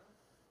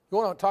 You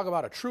want to talk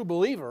about a true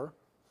believer.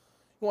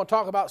 You want to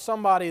talk about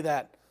somebody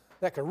that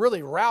could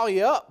really rally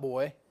you up,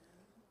 boy.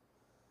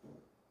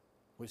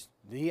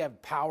 Did he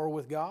have power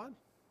with God?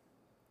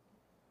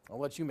 I'll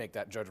let you make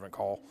that judgment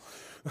call.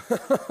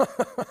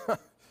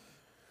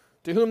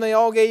 To whom they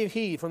all gave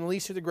heed, from the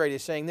least to the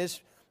greatest, saying, this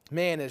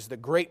man is the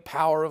great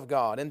power of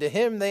God. And to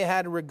him they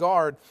had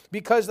regard,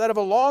 because that of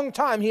a long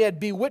time he had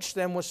bewitched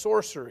them with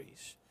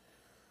sorceries.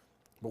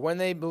 But when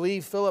they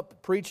believed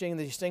Philip preaching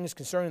these things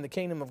concerning the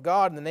kingdom of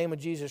God in the name of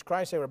Jesus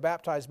Christ, they were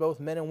baptized, both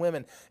men and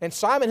women. And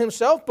Simon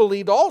himself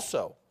believed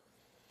also.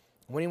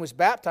 When he was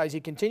baptized, he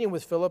continued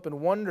with Philip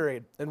and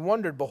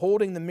wondered,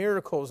 beholding the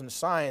miracles and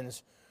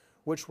signs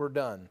which were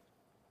done.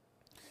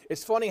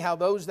 It's funny how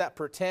those that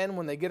pretend,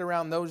 when they get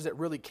around those that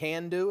really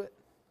can do it,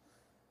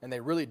 and they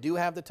really do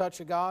have the touch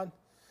of God,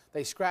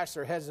 they scratch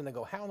their heads and they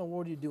go, how in the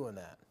world are you doing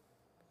that?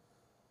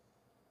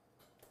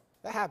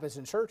 That happens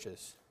in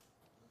churches.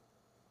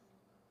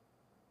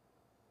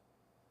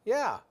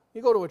 Yeah,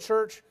 you go to a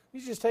church,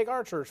 you just take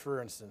our church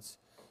for instance.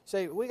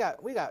 Say, we got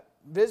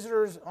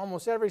visitors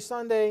almost every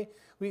Sunday.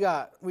 We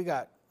got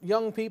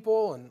young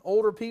people and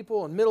older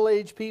people and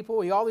middle-aged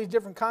people, all these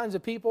different kinds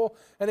of people,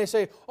 and they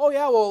say, oh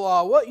yeah,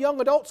 well, what young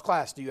adults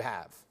class do you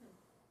have?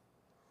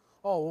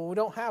 Oh, well, we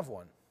don't have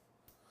one.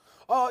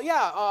 Oh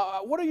yeah,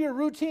 what are your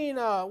routine,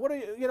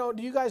 do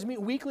you guys meet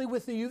weekly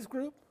with the youth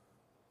group?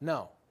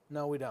 No,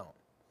 we don't.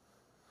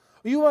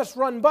 You must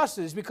run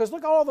buses because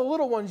look at all the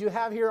little ones you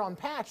have here on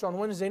Patch on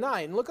Wednesday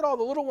night. And look at all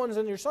the little ones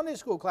in your Sunday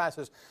school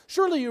classes.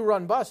 Surely you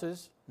run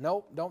buses.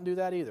 Nope, don't do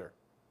that either.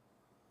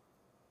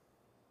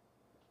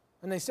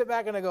 And they sit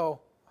back and they go,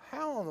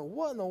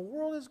 what in the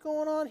world is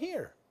going on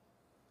here?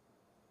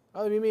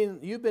 Oh, you mean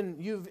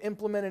you've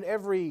implemented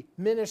every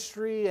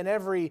ministry and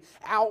every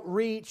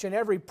outreach and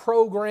every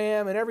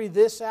program and every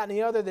this, that, and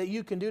the other that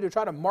you can do to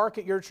try to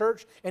market your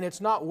church and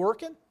it's not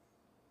working?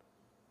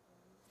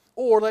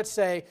 Or let's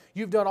say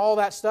you've done all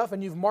that stuff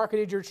and you've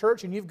marketed your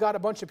church and you've got a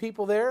bunch of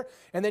people there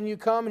and then you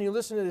come and you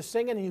listen to the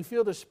singing and you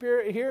feel the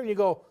Spirit here and you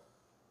go,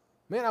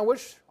 man, I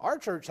wish our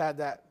church had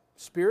that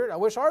Spirit. I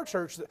wish our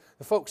church,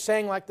 the folks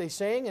sang like they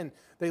sing and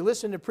they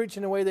listen to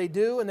preaching the way they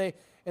do and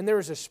there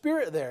is a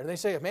Spirit there. And they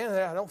say, man,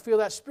 I don't feel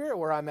that Spirit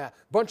where I'm at.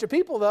 Bunch of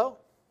people though.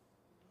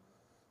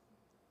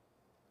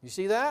 You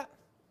see that?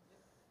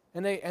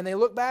 And they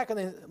look back and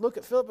they look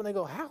at Philip and they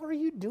go, how are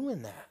you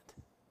doing that?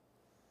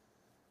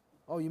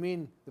 Oh, you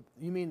mean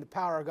the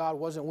power of God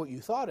wasn't what you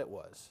thought it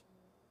was?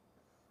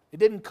 It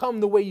didn't come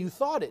the way you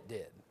thought it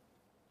did.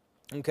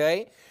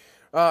 Okay?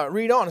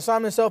 Read on.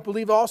 Simon himself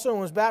believed also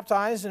and was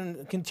baptized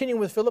and continued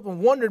with Philip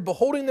and wondered,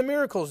 beholding the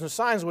miracles and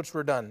signs which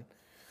were done.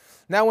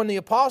 Now when the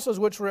apostles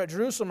which were at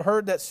Jerusalem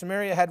heard that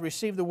Samaria had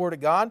received the word of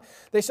God,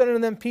 they sent unto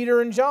them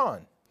Peter and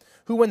John,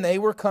 who when they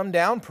were come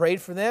down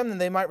prayed for them that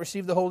they might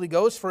receive the Holy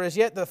Ghost. For as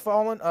yet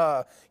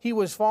he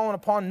was fallen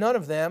upon none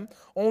of them,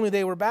 only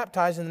they were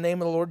baptized in the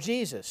name of the Lord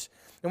Jesus.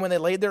 And when they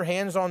laid their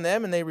hands on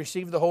them and they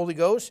received the Holy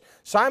Ghost,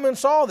 Simon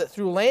saw that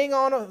through laying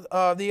on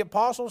the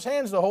apostles'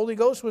 hands the Holy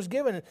Ghost was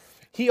given.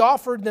 He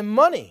offered them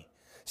money,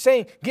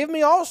 saying, give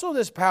me also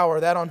this power,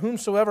 that on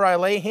whomsoever I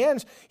lay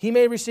hands, he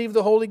may receive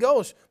the Holy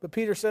Ghost. But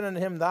Peter said unto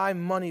him, thy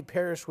money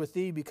perish with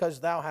thee, because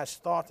thou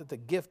hast thought that the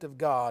gift of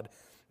God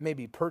may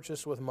be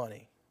purchased with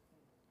money.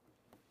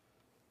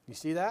 You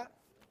see that?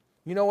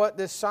 You know what?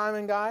 This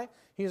Simon guy,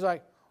 he's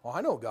like, oh,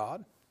 I know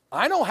God.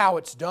 I know how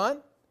it's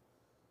done.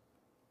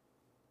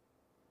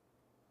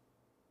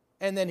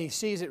 And then he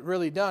sees it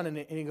really done, and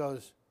he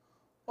goes,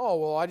 oh,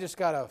 well, I just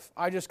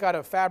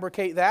gotta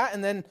fabricate that,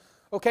 and then,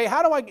 okay,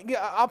 how do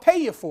I'll pay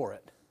you for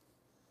it.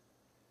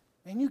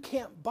 And you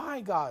can't buy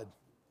God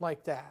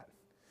like that.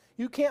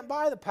 You can't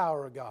buy the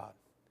power of God.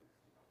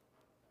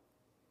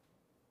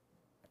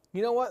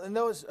 You know what? And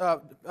those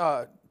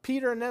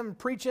Peter and them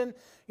preaching,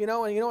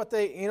 and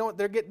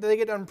they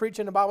get done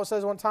preaching. The Bible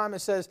says one time, it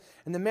says,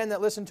 and the men that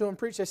listened to him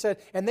preach, they said,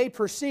 and they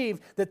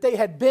perceived that they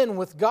had been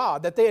with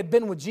God, that they had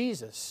been with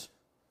Jesus.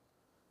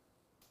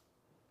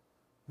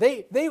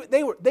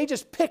 They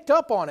just picked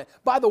up on it.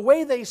 By the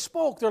way they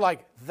spoke, they're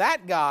like,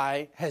 that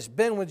guy has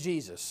been with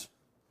Jesus.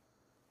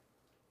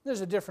 There's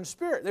a different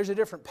spirit. There's a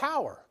different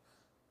power.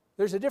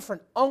 There's a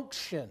different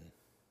unction.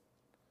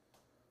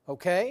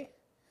 Okay?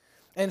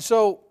 And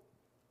so,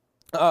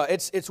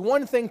 it's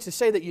one thing to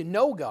say that you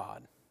know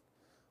God,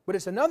 but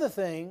it's another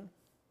thing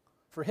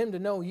for Him to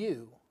know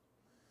you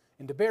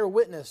and to bear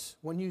witness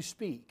when you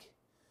speak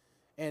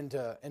and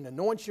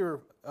anoint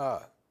your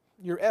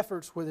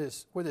efforts with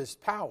His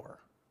power.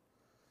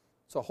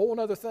 It's a whole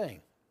other thing.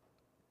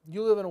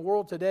 You live in a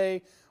world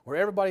today where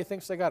everybody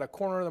thinks they got a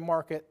corner of the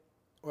market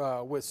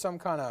with some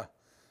kind of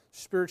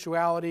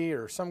spirituality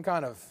or some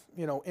kind of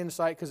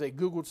insight because they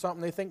Googled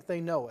something. They think they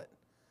know it.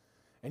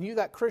 And you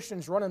got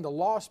Christians running to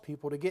lost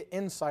people to get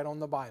insight on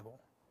the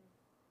Bible.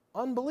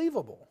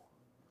 Unbelievable.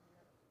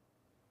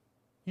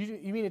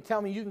 You mean to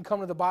tell me you can come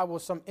to the Bible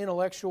with some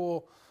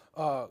intellectual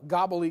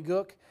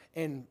gobbledygook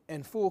and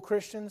fool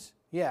Christians?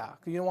 Yeah.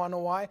 You want to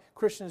know why?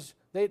 Christians,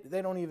 a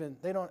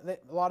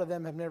lot of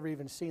them have never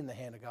even seen the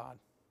hand of God.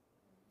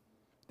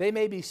 They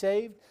may be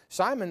saved.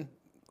 Simon,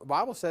 the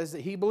Bible says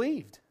that he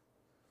believed.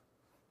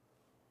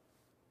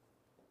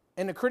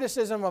 And the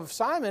criticism of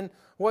Simon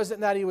wasn't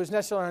that he was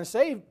necessarily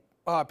unsaved.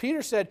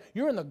 Peter said,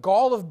 you're in the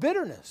gall of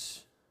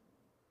bitterness.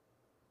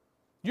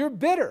 You're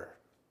bitter.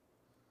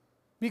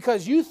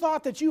 Because you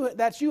thought that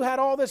you had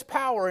all this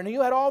power and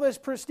you had all this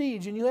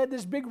prestige and you had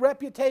this big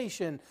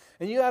reputation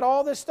and you had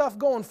all this stuff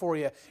going for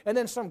you. And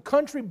then some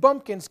country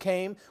bumpkins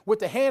came with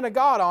the hand of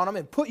God on them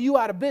and put you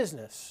out of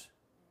business.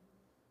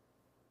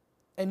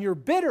 And you're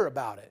bitter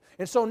about it.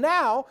 And so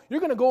now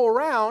you're going to go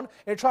around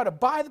and try to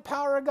buy the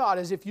power of God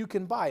as if you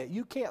can buy it.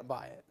 You can't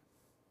buy it.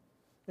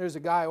 There's a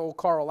guy, old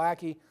Carl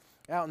Lackey,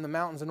 out in the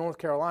mountains of North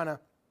Carolina.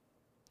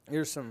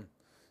 Here's some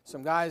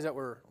guys that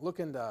were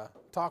looking to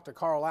talk to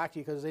Carl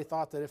Lackey because they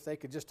thought that if they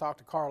could just talk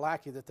to Carl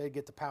Lackey that they'd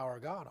get the power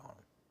of God on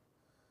them.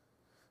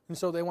 And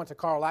so they went to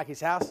Carl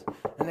Lackey's house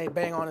and they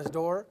bang on his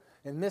door,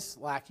 and Miss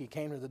Lackey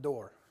came to the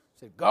door.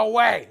 Said, go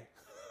away.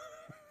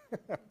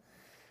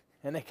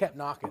 And they kept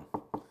knocking.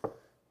 He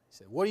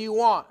said, what do you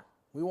want?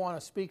 We want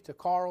to speak to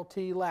Carl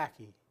T.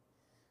 Lackey.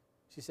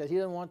 She said, he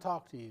doesn't want to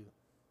talk to you.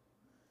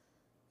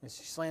 And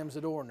she slams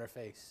the door in their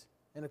face.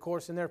 And of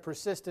course, in their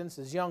persistence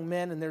as young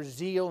men and their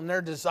zeal and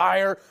their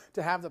desire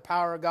to have the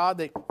power of God,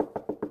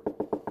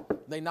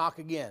 they knock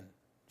again.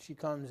 She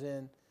comes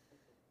in.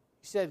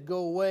 He said, go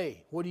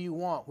away. What do you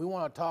want? We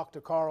want to talk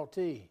to Carl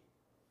T.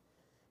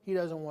 He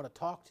doesn't want to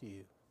talk to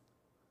you.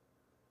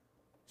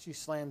 She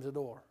slams the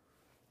door.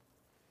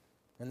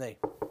 And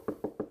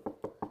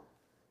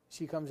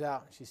she comes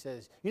out and she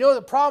says, you know what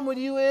the problem with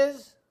you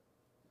is?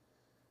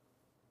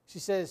 She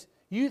says,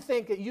 you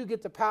think that you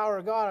get the power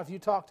of God if you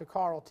talk to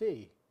Carl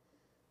T.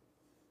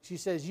 She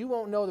says, you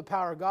won't know the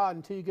power of God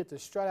until you get the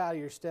strut out of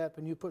your step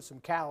and you put some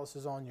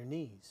calluses on your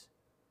knees.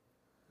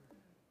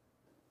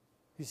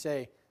 You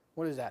say,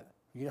 what is that?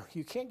 You know,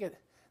 you can't get,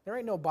 there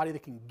ain't nobody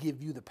that can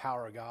give you the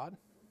power of God.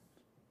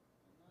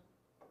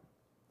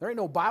 There ain't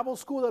no Bible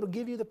school that'll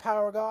give you the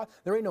power of God.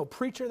 There ain't no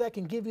preacher that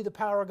can give you the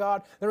power of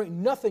God. There ain't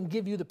nothing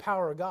give you the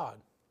power of God.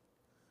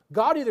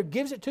 God either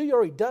gives it to you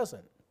or He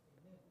doesn't.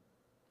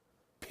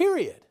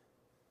 Period.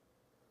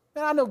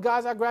 Man, I know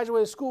guys I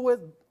graduated school with,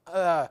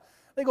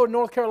 they go to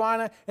North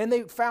Carolina and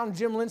they found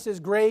Jim Lynch's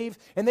grave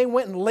and they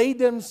went and laid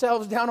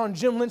themselves down on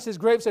Jim Lynch's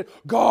grave and said,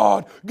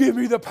 God, give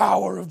me the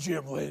power of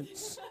Jim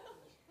Lynch.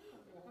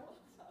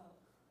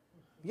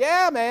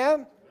 Yeah,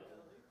 man.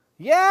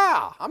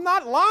 Yeah, I'm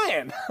not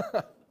lying.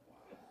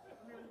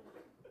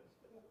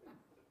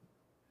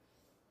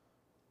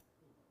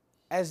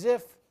 As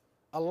if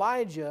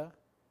Elijah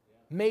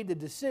made the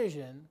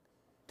decision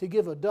to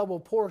give a double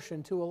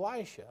portion to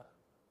Elisha.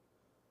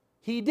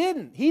 He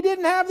didn't. He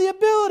didn't have the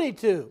ability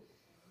to.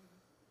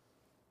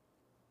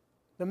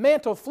 The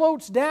mantle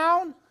floats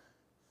down.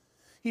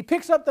 He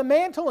picks up the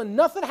mantle and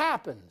nothing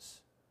happens.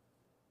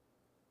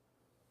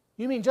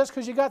 You mean just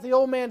because you got the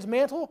old man's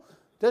mantle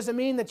doesn't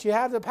mean that you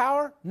have the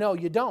power? No,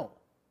 you don't.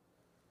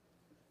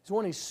 So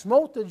when he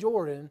smote the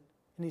Jordan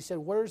and he said,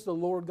 where's the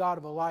Lord God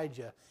of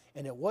Elijah?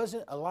 And it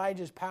wasn't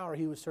Elijah's power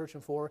he was searching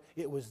for.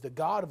 It was the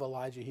God of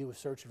Elijah he was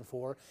searching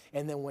for.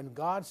 And then when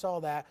God saw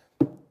that,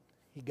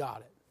 he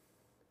got it.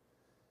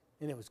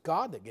 And it was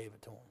God that gave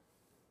it to him.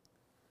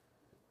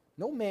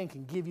 No man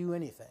can give you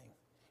anything.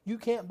 You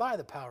can't buy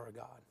the power of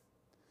God.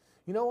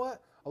 You know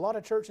what? A lot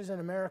of churches in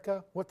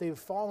America, what they've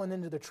fallen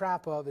into the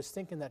trap of is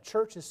thinking that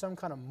church is some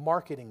kind of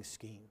marketing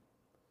scheme.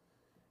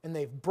 And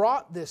they've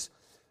brought this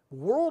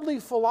worldly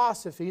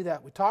philosophy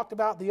that we talked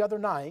about the other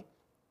night.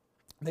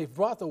 They've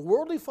brought the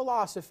worldly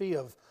philosophy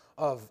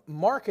of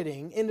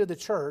marketing into the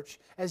church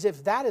as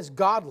if that is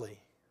godly.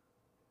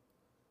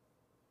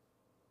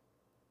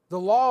 The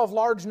law of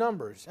large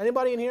numbers.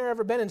 Anybody in here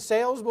ever been in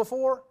sales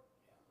before?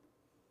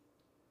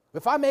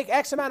 If I make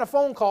X amount of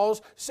phone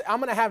calls, I'm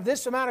going to have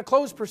this amount of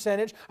close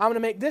percentage. I'm going to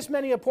make this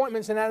many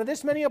appointments, and out of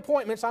this many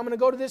appointments, I'm going to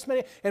go to this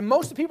many. And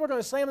most of the people are going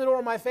to slam the door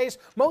in my face.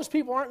 Most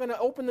people aren't going to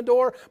open the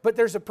door, but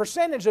there's a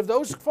percentage of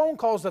those phone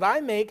calls that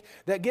I make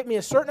that get me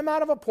a certain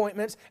amount of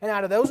appointments, and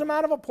out of those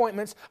amount of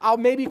appointments, I'll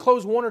maybe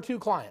close 1 or 2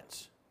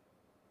 clients.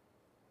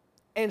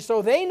 And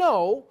so they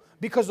know,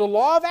 because the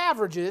law of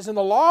averages and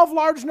the law of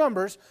large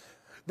numbers,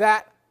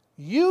 that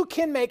you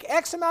can make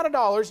X amount of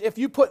dollars if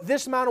you put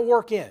this amount of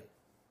work in.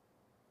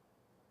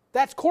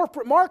 That's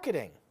corporate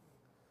marketing.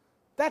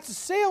 That's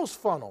sales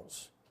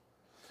funnels.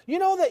 You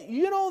know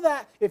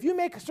that if you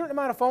make a certain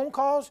amount of phone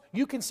calls,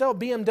 you can sell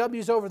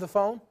BMWs over the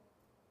phone?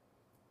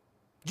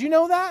 Do you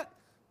know that?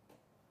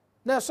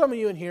 Now, some of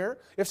you in here,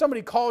 if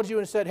somebody called you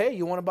and said, hey,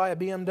 you want to buy a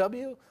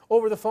BMW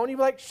over the phone, you'd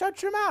be like,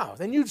 shut your mouth.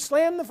 And you'd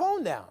slam the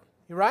phone down,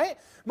 right?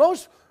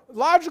 Most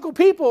logical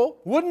people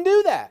wouldn't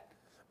do that.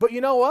 But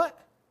you know what?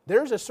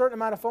 There's a certain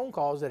amount of phone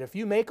calls that if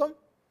you make them,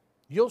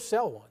 you'll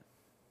sell one.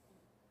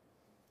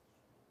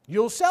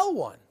 You'll sell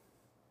one.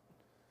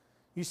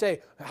 You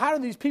say, how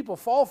do these people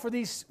fall for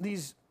these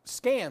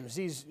scams,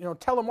 these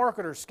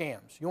telemarketer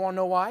scams? You want to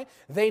know why?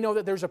 They know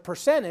that there's a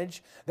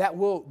percentage that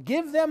will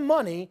give them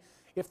money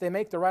if they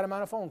make the right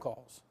amount of phone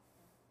calls.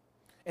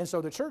 And so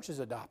the church has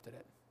adopted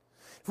it.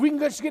 If we can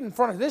just get in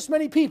front of this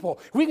many people,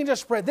 if we can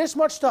just spread this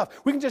much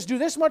stuff, we can just do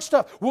this much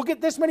stuff, we'll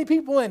get this many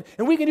people in,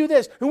 and we can do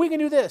this, and we can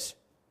do this.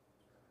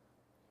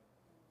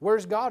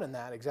 Where's God in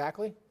that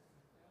exactly?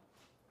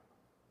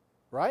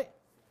 Right?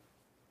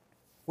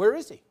 Where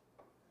is He?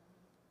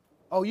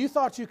 Oh, you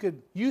thought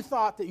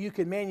that you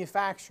could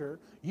manufacture,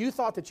 you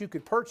thought that you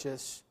could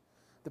purchase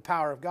the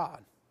power of God.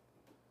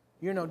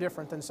 You're no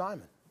different than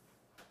Simon.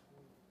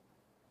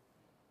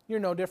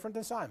 You're no different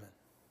than Simon.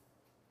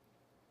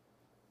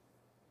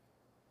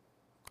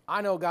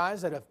 I know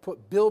guys that have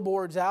put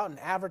billboards out and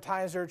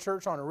advertised their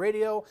church on a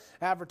radio,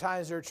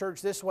 advertised their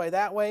church this way,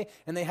 that way,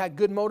 and they had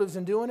good motives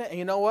in doing it, and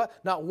you know what?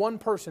 Not one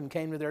person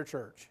came to their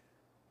church.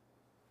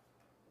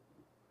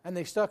 And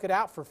they stuck it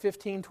out for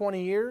 15,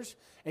 20 years.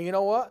 And you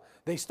know what?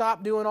 They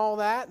stopped doing all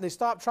that. They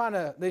stopped trying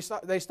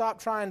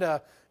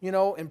to,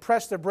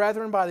 impress their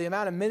brethren by the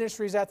amount of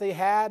ministries that they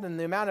had and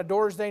the amount of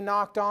doors they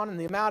knocked on and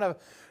the amount of,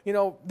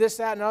 this,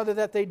 that, and other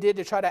that they did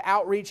to try to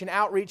outreach and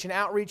outreach and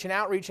outreach and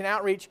outreach and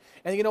outreach.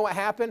 And you know what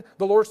happened?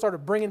 The Lord started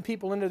bringing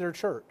people into their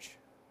church.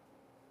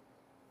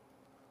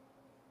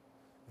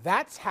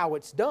 That's how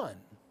it's done.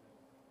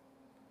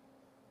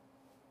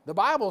 The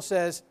Bible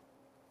says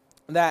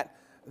that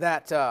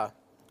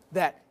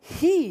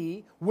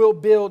He will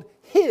build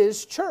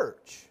His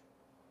church.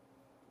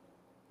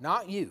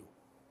 Not you.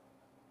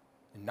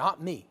 And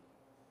not me.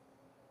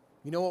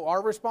 You know what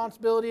our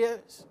responsibility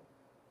is?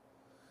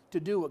 to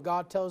do what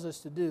God tells us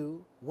to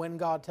do, when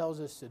God tells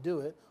us to do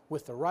it,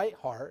 with the right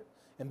heart,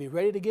 and be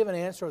ready to give an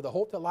answer of the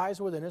hope that lies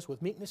within us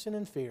with meekness and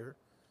in fear.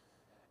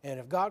 And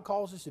if God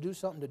calls us to do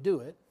something, to do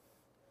it.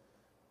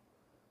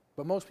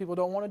 But most people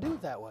don't want to do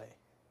it that way.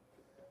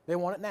 They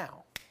want it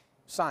now.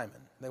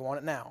 Simon, they want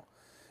it now.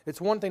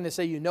 It's one thing to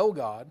say you know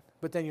God,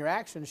 but then your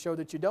actions show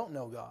that you don't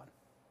know God.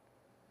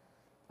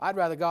 I'd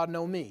rather God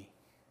know me.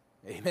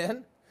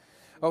 Amen?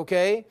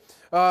 Okay.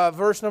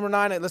 Verse number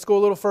 9, let's go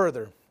a little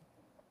further.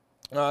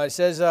 It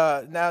says,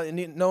 now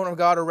known of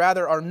God, or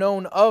rather are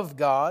known of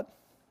God.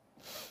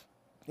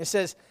 It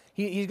says,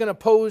 he's going to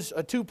pose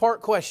a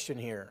two-part question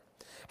here.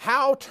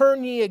 How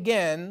turn ye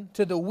again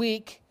to the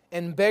weak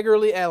and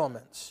beggarly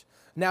elements?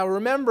 Now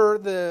remember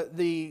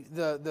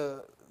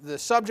the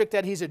subject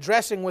that he's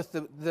addressing with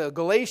the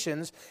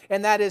Galatians,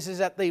 and that is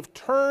that they've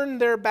turned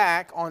their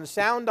back on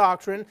sound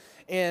doctrine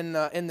in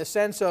the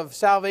sense of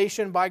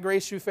salvation by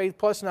grace through faith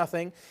plus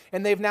nothing,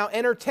 and they've now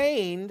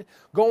entertained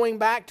going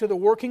back to the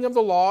working of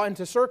the law and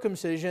to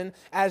circumcision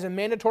as a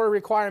mandatory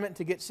requirement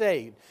to get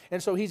saved.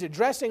 And so he's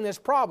addressing this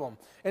problem.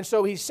 And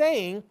so he's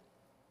saying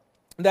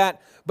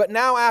that, but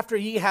now after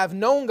ye have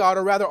known God,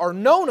 or rather are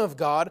known of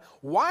God,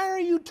 why are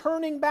you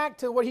turning back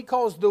to what he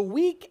calls the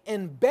weak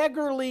and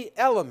beggarly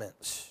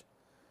elements?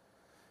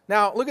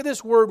 Now, look at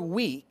this word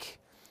weak.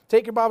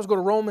 Take your Bibles, go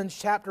to Romans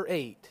chapter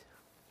 8.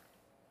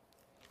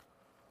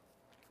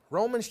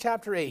 Romans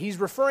chapter 8. He's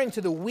referring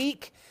to the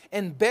weak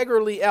and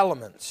beggarly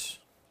elements.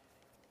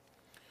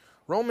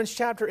 Romans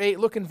chapter 8,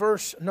 look in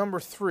verse number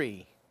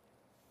 3.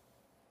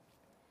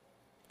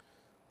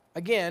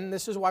 Again,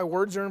 this is why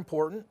words are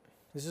important.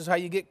 This is how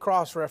you get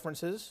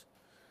cross-references.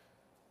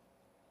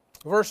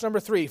 Verse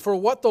number 3, for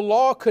what the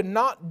law could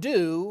not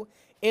do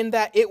in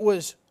that it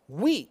was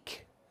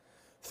weak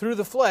through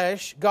the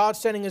flesh, God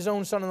sending his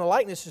own Son in the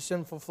likeness of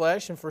sinful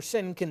flesh, and for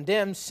sin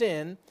condemned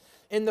sin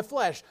in the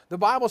flesh. The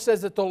Bible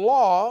says that the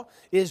law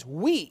is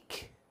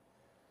weak.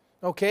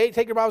 Okay,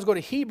 take your Bibles, go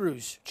to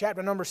Hebrews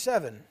chapter number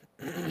 7.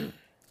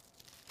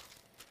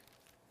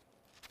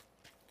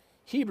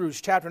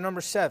 Hebrews chapter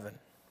number 7.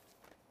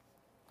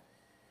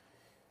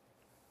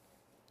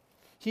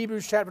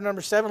 Hebrews chapter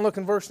number 7, look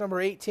in verse number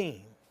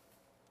 18.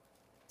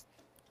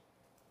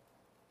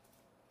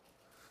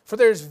 For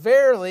there's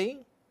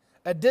verily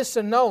a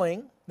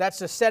disannulling,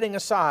 that's a setting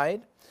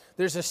aside.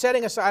 There's a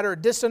setting aside or a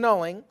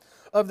disannulling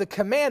of the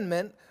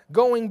commandment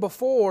going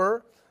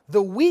before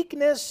the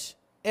weakness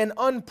and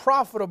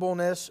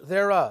unprofitableness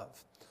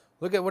thereof.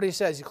 Look at what he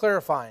says, he's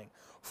clarifying.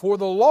 For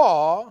the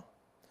law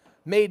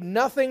made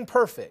nothing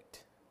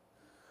perfect,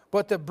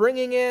 but the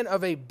bringing in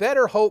of a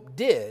better hope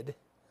did,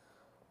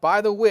 by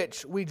the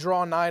which we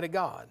draw nigh to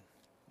God.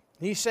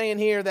 He's saying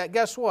here that,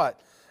 guess what?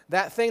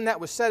 That thing that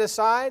was set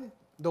aside,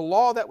 the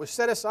law that was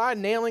set aside,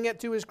 nailing it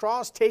to his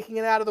cross, taking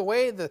it out of the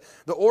way, the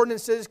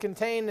ordinances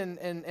contained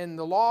in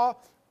the law,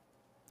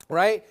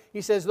 right?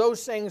 He says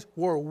those things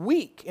were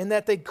weak in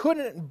that they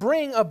couldn't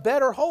bring a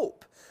better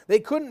hope.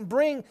 They couldn't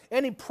bring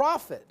any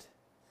profit.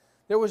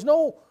 There was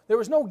no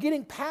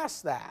getting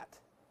past that.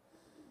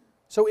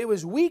 So it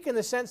was weak in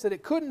the sense that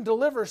it couldn't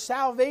deliver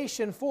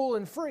salvation full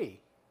and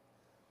free.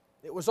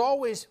 It was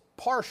always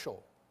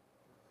partial,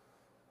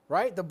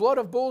 right? The blood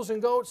of bulls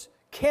and goats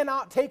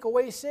cannot take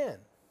away sin.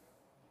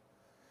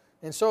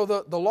 And so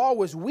the law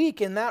was weak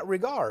in that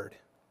regard.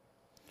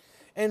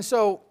 And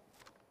so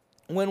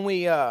when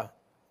we,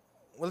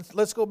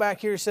 let's go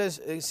back here, it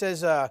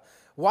says,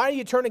 why do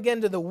you turn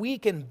again to the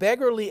weak and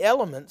beggarly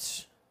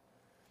elements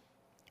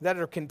that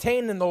are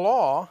contained in the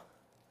law?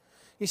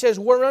 He says,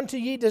 whereunto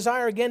ye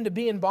desire again to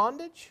be in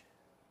bondage?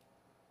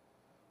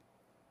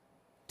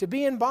 To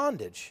be in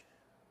bondage.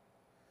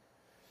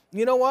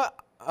 You know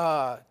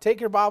what? Take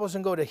your Bibles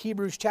and go to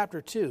Hebrews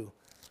chapter 2.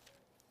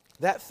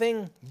 That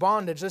thing,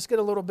 bondage, let's get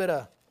a little bit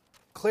of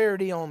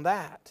clarity on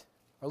that.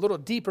 A little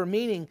deeper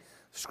meaning,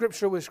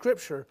 Scripture with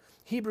Scripture.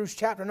 Hebrews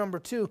chapter number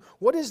 2.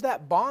 What is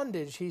that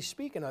bondage he's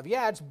speaking of?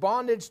 Yeah, it's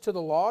bondage to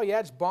the law. Yeah,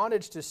 it's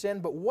bondage to sin.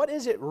 But what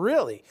is it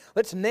really?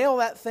 Let's nail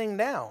that thing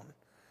down.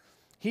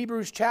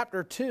 Hebrews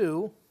chapter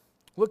 2,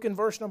 look in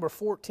verse number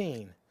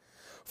 14.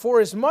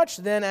 For as much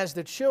then as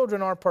the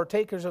children are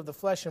partakers of the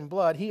flesh and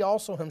blood, he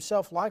also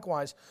himself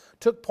likewise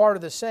took part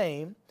of the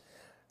same,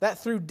 that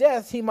through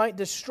death he might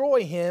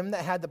destroy him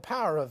that had the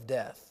power of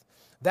death.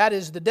 That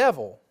is the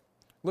devil.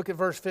 Look at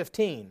verse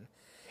 15.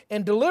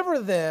 And deliver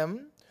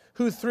them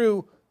who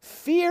through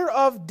fear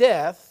of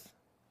death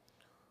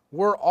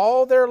were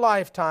all their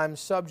lifetime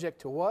subject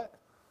to what?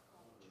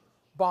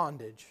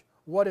 Bondage.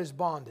 What is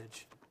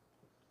bondage?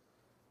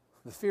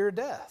 The fear of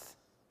death.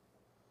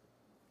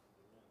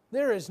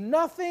 There is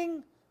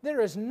nothing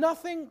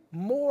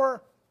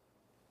more,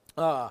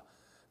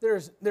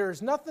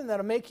 there's nothing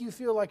that'll make you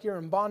feel like you're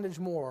in bondage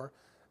more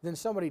than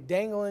somebody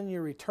dangling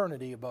your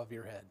eternity above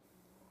your head.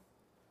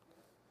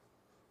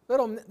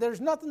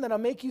 There's nothing that'll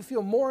make you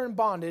feel more in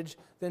bondage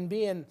than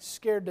being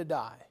scared to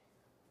die.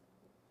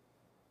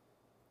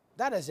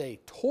 That is a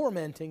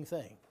tormenting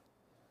thing.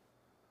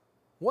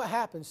 What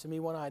happens to me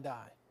when I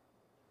die?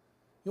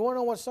 You want to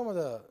know what some of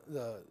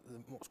the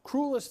most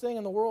cruelest thing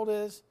in the world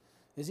is?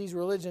 is these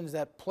religions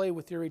that play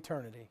with your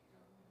eternity.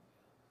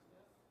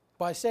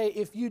 By saying,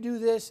 if you do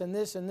this and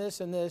this and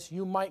this and this,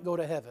 you might go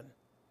to heaven.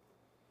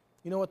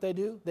 You know what they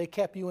do? They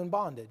kept you in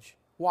bondage.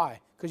 Why?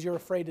 Because you're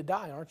afraid to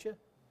die, aren't you?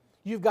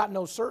 You've got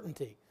no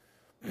certainty.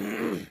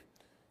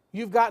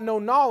 You've got no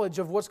knowledge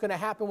of what's going to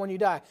happen when you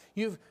die.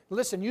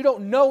 Listen, you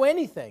don't know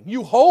anything.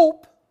 You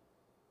hope,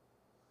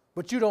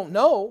 but you don't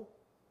know.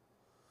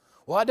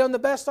 Well, I've done the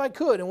best I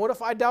could, and what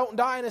if I don't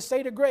die in a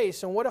state of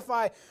grace? And what if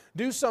I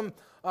do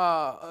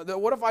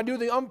what if I do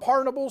the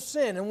unpardonable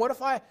sin? And what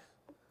if I...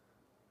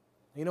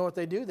 You know what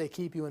they do? They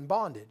keep you in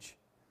bondage.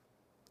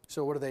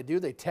 So what do?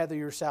 They tether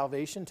your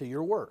salvation to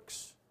your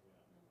works.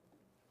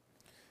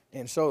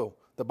 And so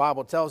the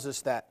Bible tells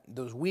us that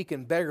those weak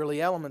and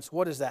beggarly elements,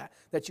 what is that?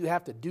 That you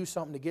have to do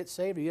something to get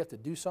saved, or you have to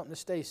do something to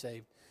stay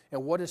saved.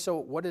 And what is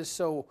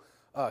so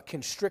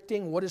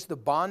constricting? What is the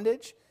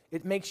bondage?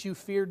 It makes you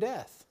fear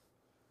death.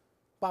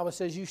 The Bible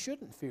says you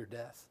shouldn't fear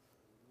death.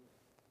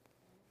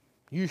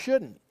 You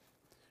shouldn't.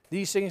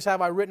 These things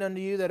have I written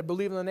unto you that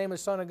believe in the name of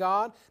the Son of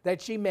God,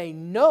 that ye may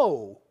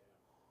know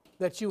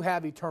that you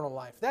have eternal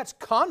life. That's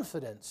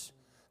confidence.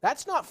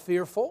 That's not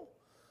fearful.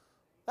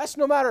 That's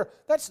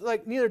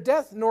like neither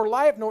death, nor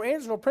life, nor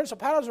angels, nor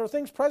principalities, nor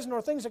things present,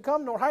 nor things to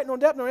come, nor height, nor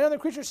depth, nor any other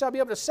creature shall be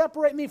able to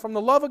separate me from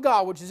the love of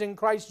God which is in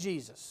Christ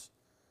Jesus.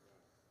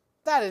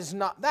 That's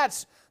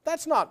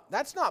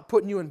not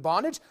putting you in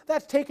bondage.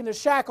 That's taking the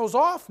shackles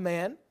off,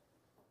 man.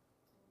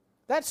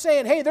 That's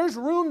saying, hey, there's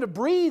room to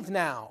breathe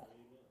now.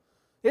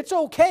 It's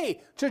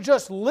okay to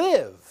just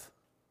live.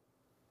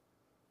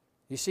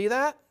 You see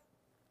that?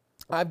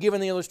 I've given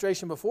the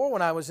illustration before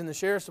when I was in the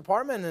sheriff's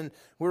department, and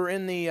we were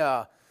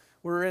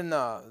in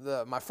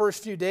my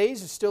first few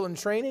days, still in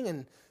training,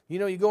 and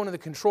you go into the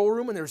control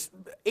room and there's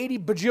 80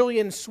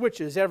 bajillion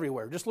switches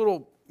everywhere, just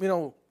little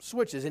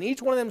switches, and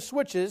each one of them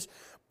switches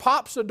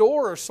pops a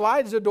door or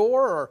slides a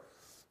door or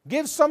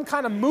gives some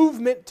kind of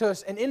movement to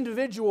an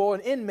individual, an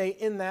inmate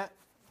in that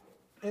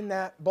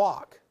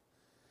block.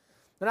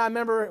 And I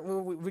remember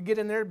we get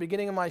in there at the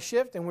beginning of my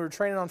shift, and we were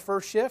training on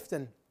first shift,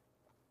 and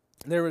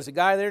there was a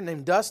guy there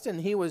named Dustin.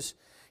 He was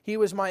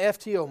my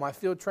FTO, my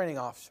field training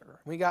officer.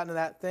 We got into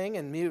that thing,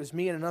 and it was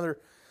me and another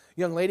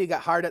young lady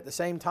got hired at the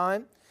same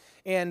time.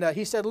 And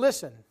he said,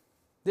 "Listen,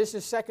 this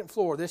is second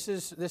floor. This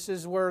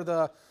is where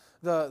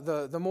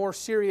the more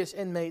serious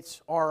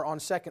inmates are on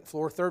second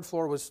floor. Third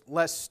floor was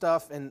less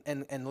stuff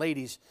and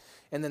ladies,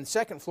 and then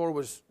second floor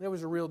was a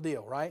real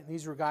deal, right?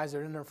 These were guys that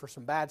are in there for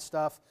some bad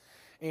stuff."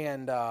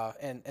 And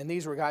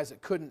these were guys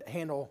that couldn't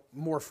handle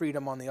more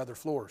freedom on the other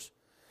floors.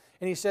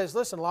 And he says,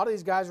 listen, a lot of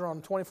these guys are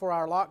on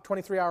 23-hour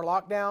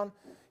lockdown.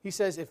 He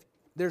says,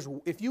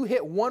 if you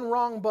hit one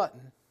wrong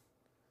button,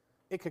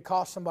 it could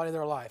cost somebody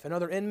their life.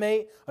 Another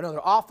inmate,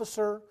 another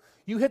officer,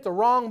 you hit the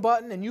wrong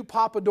button and you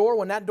pop a door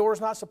when that door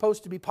is not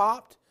supposed to be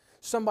popped,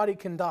 somebody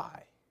can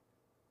die.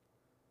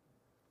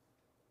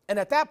 And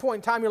at that point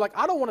in time, you're like,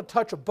 I don't want to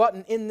touch a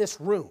button in this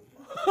room.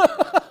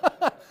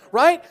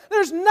 Right?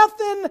 There's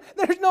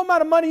no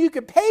amount of money you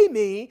could pay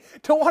me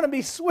to want to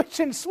be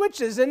switching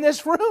switches in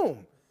this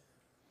room.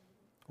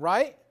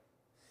 Right?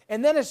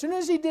 And then as soon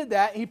as he did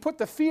that, he put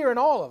the fear in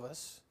all of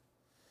us.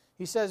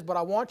 He says, but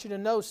I want you to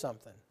know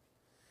something.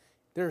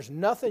 There's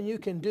nothing you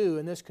can do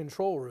in this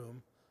control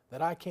room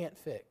that I can't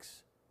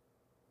fix.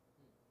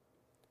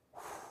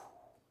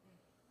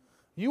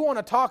 You want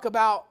to talk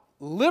about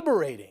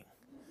liberating.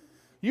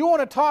 You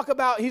want to talk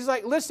about, he's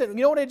like, listen,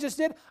 you know what I just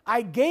did?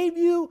 I gave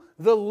you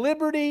the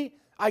liberty,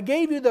 I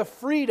gave you the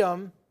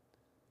freedom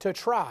to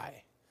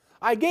try.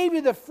 I gave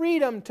you the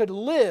freedom to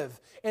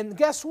live. And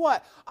guess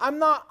what? I'm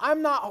not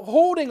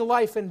holding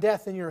life and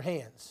death in your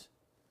hands.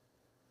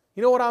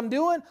 You know what I'm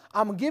doing?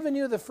 I'm giving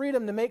you the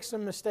freedom to make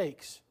some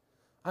mistakes.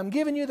 I'm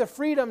giving you the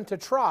freedom to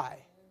try.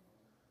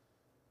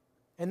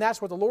 And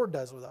that's what the Lord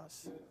does with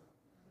us.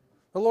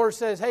 The Lord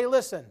says, hey,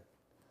 listen,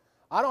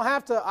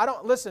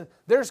 listen,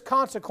 there's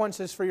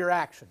consequences for your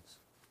actions.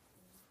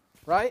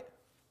 Right?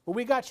 But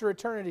we got your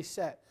eternity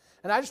set.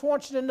 And I just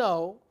want you to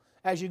know,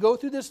 as you go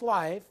through this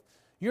life,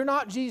 you're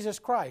not Jesus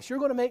Christ. You're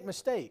going to make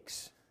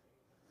mistakes.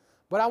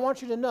 But I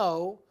want you to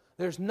know,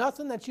 there's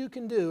nothing that you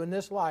can do in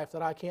this life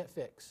that I can't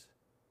fix.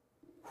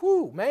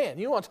 Whew, man,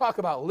 you want to talk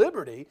about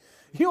liberty.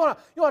 You don't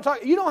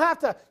have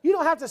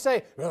to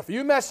say, well, if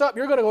you mess up,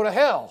 you're going to go to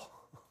hell.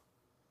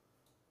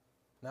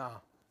 No.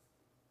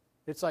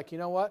 It's like, you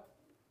know what?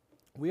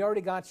 We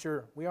already got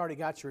your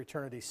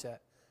eternity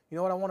set. You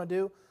know what I want to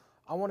do?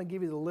 I want to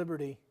give you the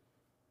liberty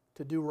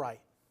to do right.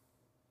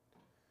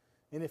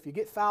 And if you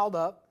get fouled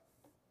up,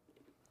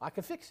 I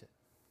can fix it.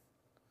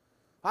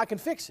 I can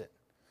fix it.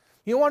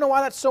 You want to know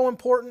why that's so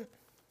important?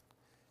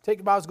 Take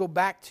your Bibles, go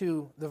back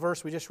to the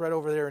verse we just read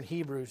over there in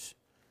Hebrews,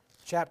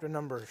 chapter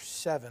number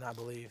 7, I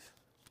believe.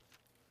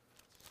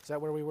 Is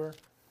that where we were?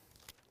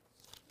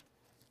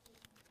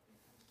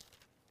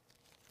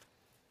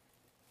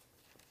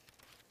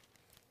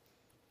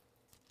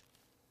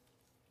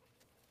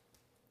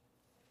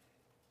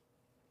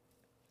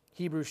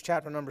 Hebrews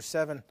chapter number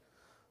 7,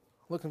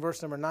 look in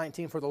verse number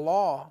 19. For the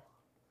law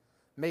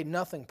made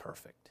nothing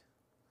perfect,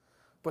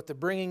 but the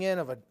bringing in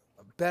of a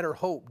better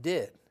hope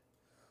did.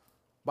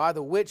 By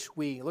the which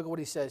we, look at what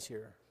he says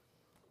here,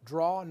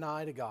 draw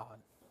nigh to God.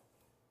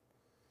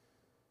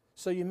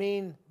 So you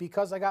mean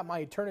because I got my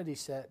eternity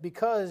set,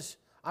 because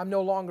I'm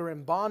no longer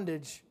in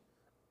bondage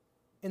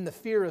in the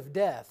fear of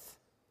death,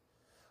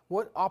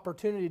 what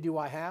opportunity do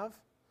I have?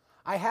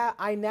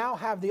 I now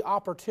have the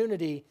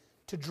opportunity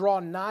to draw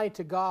nigh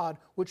to God,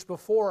 which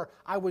before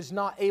I was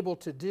not able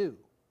to do.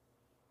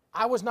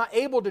 I was not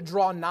able to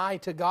draw nigh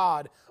to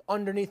God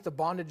underneath the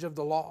bondage of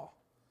the law.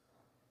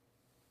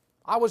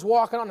 I was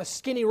walking on a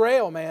skinny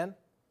rail, man,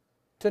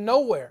 to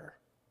nowhere.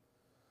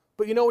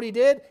 But you know what He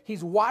did?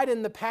 He's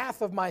widened the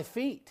path of my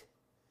feet.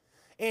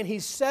 And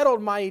He's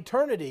settled my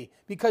eternity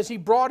because He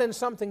brought in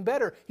something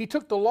better. He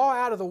took the law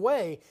out of the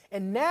way,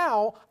 and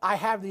now I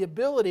have the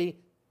ability,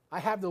 I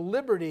have the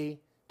liberty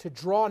to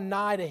draw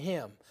nigh to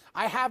Him.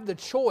 I have the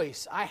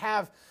choice. I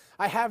have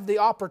the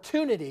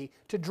opportunity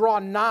to draw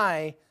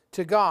nigh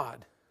to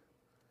God.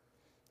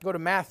 Go to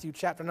Matthew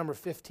chapter number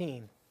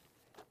 15.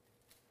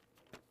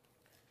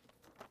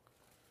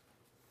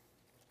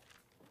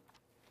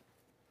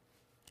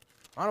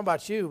 I don't know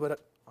about you, but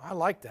I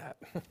like that.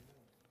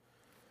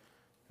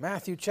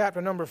 Matthew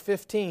chapter number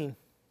 15.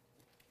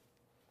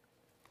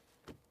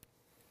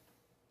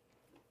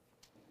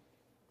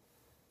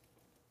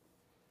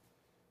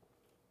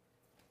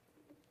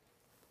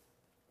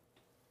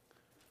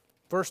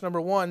 Verse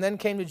number 1, Then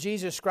came to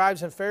Jesus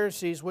scribes and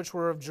Pharisees, which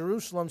were of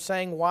Jerusalem,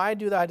 saying, Why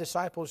do thy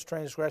disciples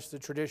transgress the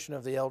tradition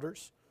of the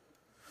elders?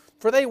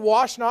 For they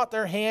wash not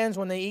their hands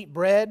when they eat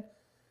bread.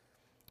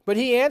 But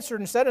he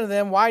answered and said unto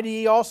them, Why do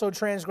ye also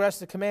transgress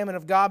the commandment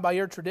of God by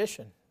your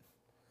tradition?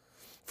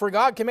 For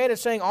God commanded,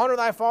 saying, Honor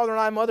thy father and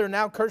thy mother, and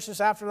now curses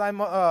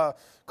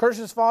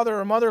father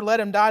or mother,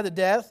 let him die the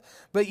death.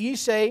 But ye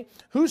say,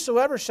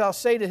 Whosoever shall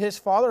say to his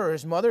father or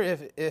his mother,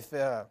 if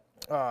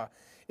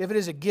it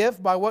is a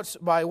gift by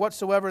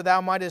whatsoever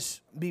thou mightest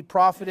be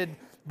profited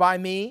by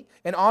me,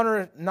 and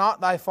honor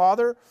not thy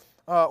father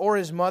or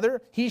his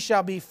mother, he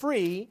shall be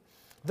free.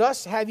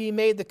 Thus have ye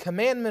made the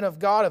commandment of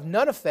God of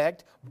none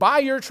effect by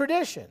your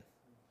tradition.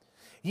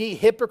 Ye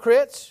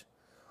hypocrites,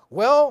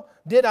 well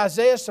did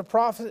Isaiah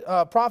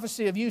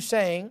prophecy of you,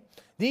 saying,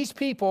 These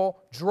people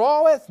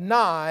draweth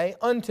nigh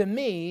unto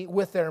me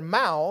with their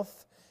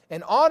mouth,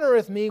 and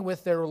honoreth me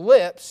with their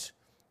lips,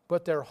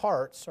 but their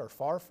hearts are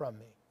far from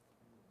me.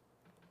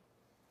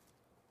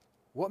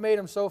 What made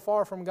them so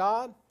far from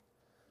God?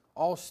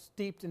 All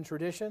steeped in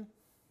tradition,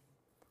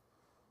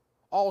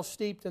 all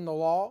steeped in the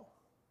law.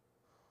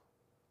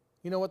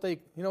 You know what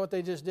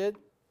they just did?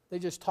 They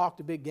just talked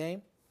a big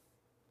game.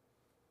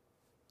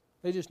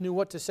 They just knew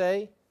what to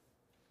say,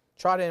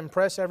 try to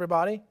impress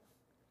everybody.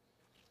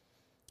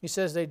 He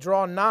says, They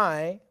draw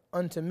nigh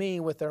unto me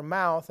with their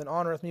mouth, and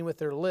honoreth me with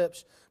their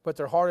lips, but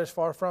their heart is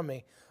far from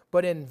me.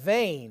 But in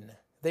vain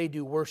they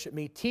do worship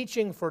me,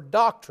 teaching for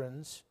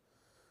doctrines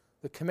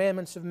the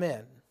commandments of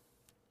men.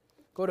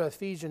 Go to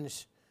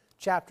Ephesians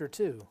chapter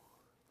 2.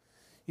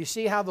 You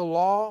see how the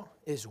law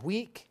is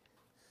weak?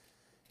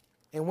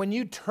 And when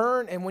you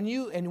turn and when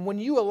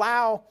you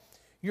allow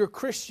your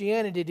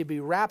Christianity to be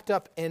wrapped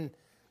up in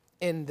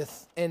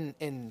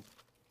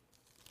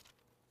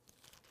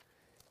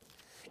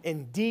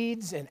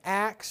deeds and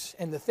acts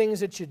and the things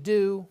that you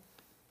do,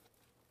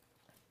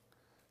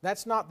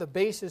 that's not the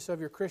basis of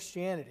your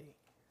Christianity.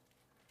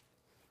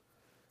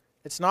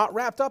 It's not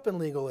wrapped up in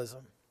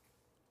legalism.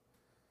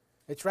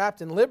 It's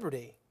wrapped in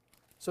liberty.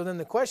 So then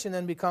the question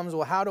then becomes,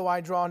 well, how do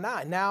I draw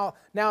nigh? Now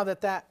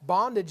that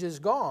bondage is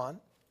gone,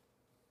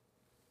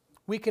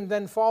 we can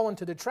then fall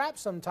into the trap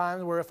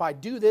sometimes where if I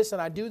do this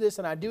and I do this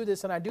and I do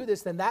this and I do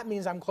this, then that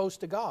means I'm close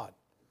to God.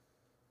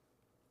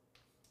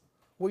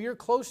 Well, your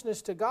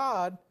closeness to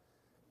God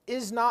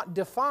is not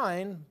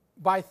defined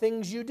by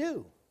things you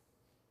do.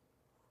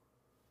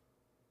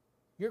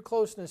 Your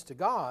closeness to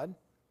God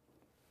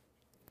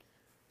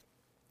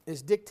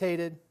is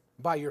dictated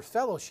by your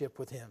fellowship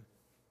with Him.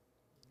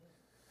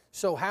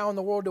 So how in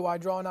the world do I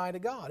draw nigh to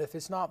God if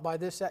it's not by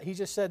this? He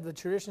just said the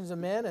traditions of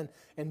men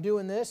and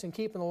doing this and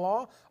keeping the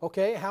law.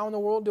 Okay, how in the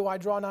world do I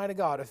draw nigh to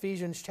God?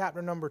 Ephesians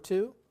chapter number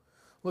 2,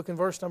 look in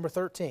verse number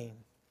 13.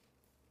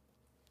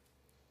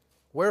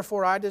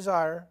 Wherefore I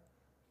desire,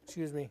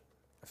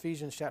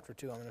 Ephesians chapter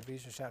 2, I'm in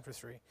Ephesians chapter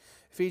 3.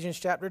 Ephesians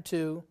chapter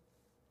 2,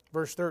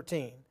 verse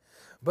 13.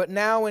 But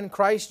now in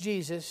Christ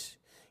Jesus,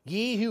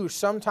 ye who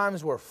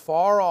sometimes were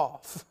far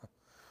off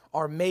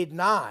are made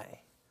nigh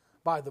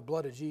by the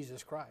blood of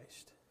Jesus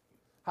Christ.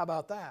 How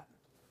about that?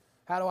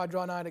 How do I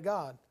draw nigh to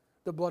God?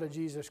 The blood of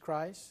Jesus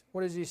Christ.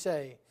 What does He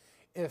say?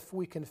 If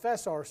we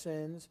confess our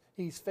sins,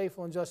 He's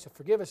faithful and just to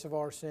forgive us of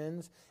our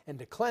sins and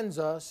to cleanse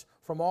us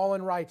from all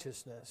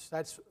unrighteousness.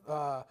 That's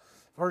 1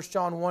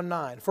 John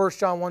 1:9. 1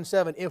 John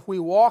 1:7. If we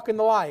walk in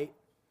the light,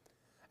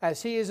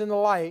 as He is in the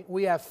light,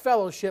 we have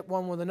fellowship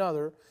one with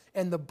another,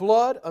 and the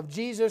blood of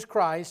Jesus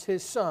Christ,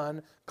 His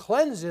Son,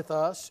 cleanseth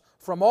us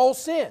from all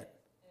sin.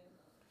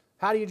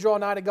 How do you draw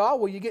nigh to God?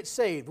 Well, you get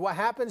saved. What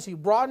happens? He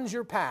broadens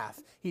your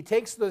path. He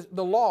takes the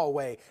law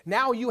away.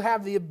 Now you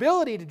have the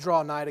ability to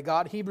draw nigh to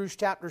God. Hebrews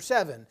chapter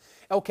 7.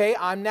 Okay,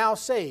 I'm now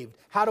saved.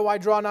 How do I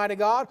draw nigh to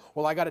God?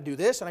 Well, I got to do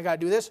this and I got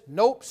to do this.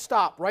 Nope,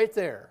 stop right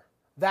there.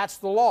 That's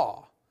the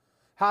law.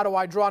 How do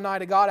I draw nigh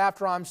to God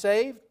after I'm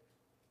saved?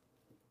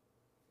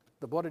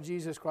 The blood of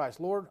Jesus Christ.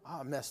 Lord,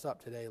 I messed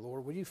up today,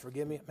 Lord. Would you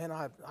forgive me? Man,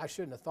 I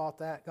shouldn't have thought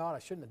that. God, I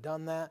shouldn't have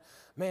done that.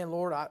 Man,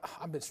 Lord,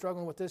 I've been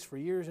struggling with this for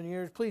years and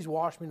years. Please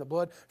wash me in the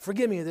blood.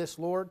 Forgive me of this,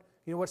 Lord.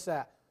 You know, what's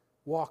that?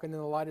 Walking in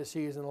the light as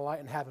He is in the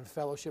light and having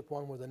fellowship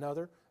one with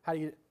another.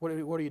 What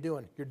are you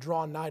doing? You're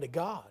drawing nigh to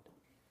God.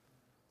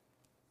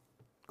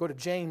 Go to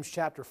James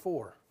chapter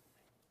 4.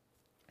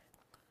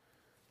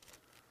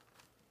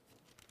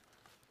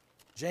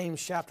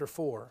 James chapter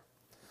 4.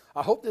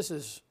 I hope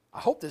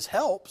this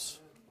helps.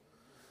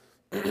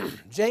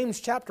 James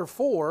chapter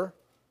 4,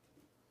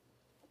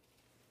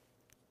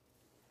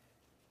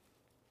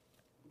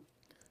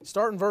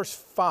 start in verse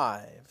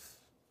 5.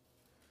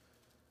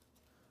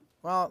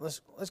 Well,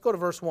 let's go to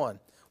verse 1.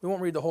 We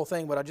won't read the whole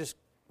thing, but just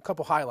a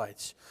couple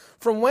highlights.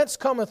 From whence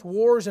cometh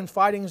wars and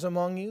fightings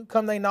among you?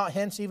 Come they not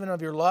hence even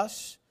of your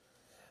lusts,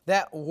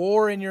 that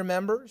war in your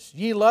members?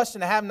 Ye lust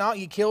and have not,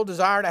 ye kill,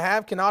 desire to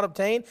have, cannot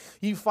obtain.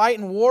 Ye fight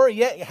and war,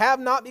 yet ye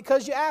have not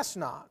because ye ask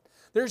not.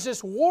 There's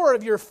this war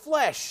of your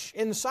flesh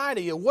inside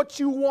of you, what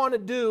you want to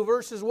do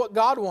versus what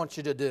God wants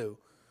you to do.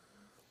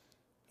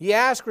 Ye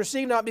ask,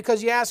 receive not,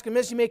 because ye ask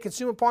amiss, ye may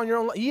consume upon your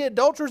own. Ye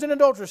adulterers and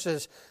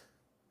adulteresses,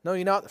 know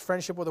ye not that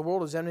friendship with the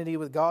world is enmity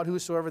with God?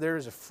 Whosoever there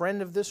is a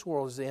friend of this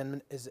world is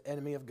the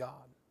enemy of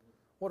God.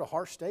 What a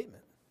harsh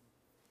statement.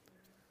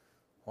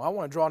 Well, I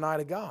want to draw nigh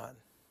to God.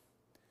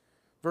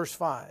 Verse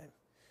 5.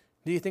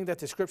 Do you think that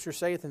the Scripture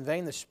saith in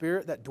vain, the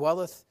Spirit that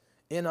dwelleth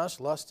in us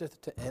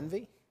lusteth to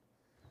envy?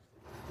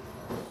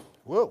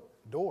 Whoa,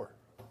 door.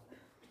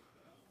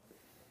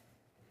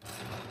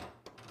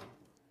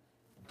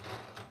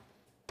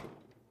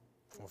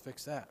 We'll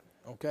fix that.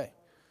 Okay.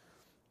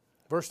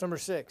 Verse number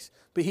 6.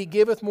 But He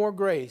giveth more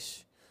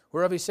grace,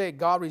 whereof He saith,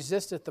 God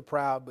resisteth the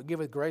proud, but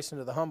giveth grace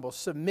unto the humble.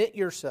 Submit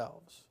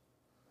yourselves.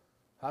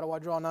 How do I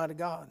draw nigh to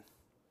God?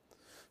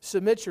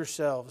 Submit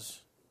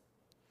yourselves,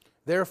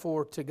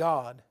 therefore, to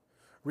God.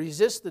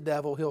 Resist the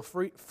devil, he'll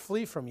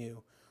flee from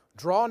you.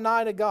 Draw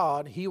nigh to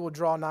God, He will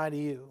draw nigh to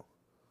you.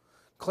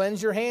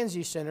 Cleanse your hands,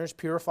 ye sinners.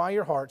 Purify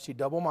your hearts, ye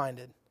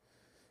double-minded.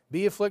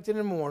 Be afflicted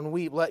and mourn.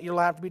 Weep. Let your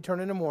laughter be turned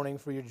into mourning,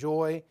 for your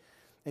joy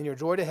and your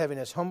joy to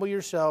heaviness. Humble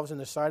yourselves in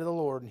the sight of the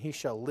Lord, and He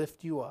shall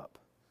lift you up.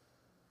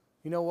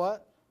 You know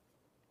what?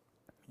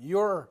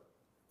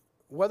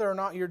 Whether or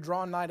not you're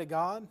drawn nigh to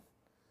God,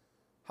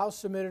 how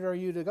submitted are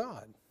you to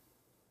God?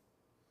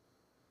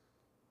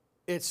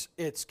 It's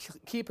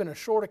keeping a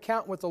short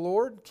account with the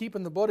Lord,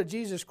 keeping the blood of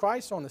Jesus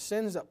Christ on the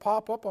sins that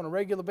pop up on a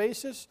regular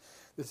basis.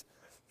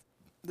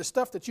 The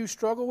stuff that you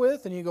struggle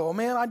with, and you go, oh,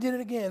 man, I did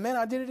it again. Man,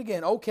 I did it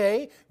again.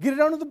 Okay, get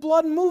it under the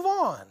blood and move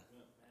on.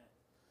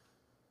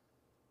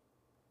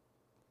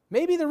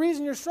 Maybe the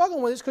reason you're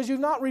struggling with it is because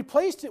you've not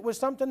replaced it with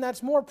something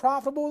that's more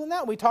profitable than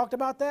that. We talked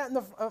about that in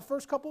the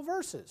first couple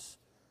verses.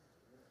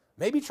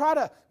 Maybe you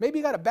got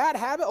a bad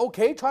habit.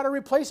 Okay, try to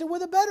replace it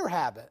with a better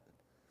habit.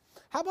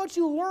 How about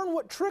you learn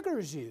what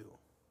triggers you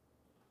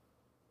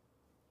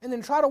and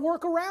then try to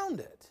work around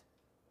it?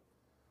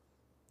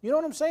 You know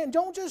what I'm saying?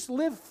 Don't just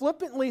live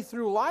flippantly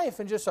through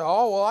life and just say,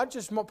 oh, well, that's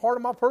just part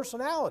of my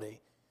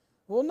personality.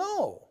 Well,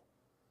 no.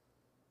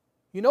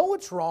 You know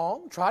what's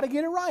wrong. Try to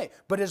get it right.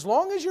 But as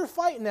long as you're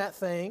fighting that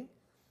thing,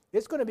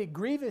 it's going to be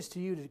grievous to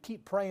you to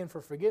keep praying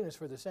for forgiveness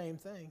for the same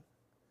thing.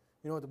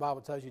 You know what the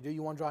Bible tells you to do?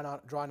 You want to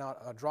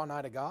draw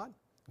nigh to God?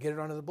 Get it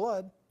under the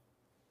blood.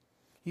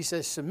 He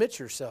says, submit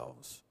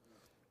yourselves.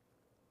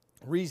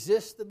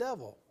 Resist the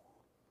devil.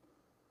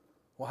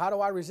 Well, how do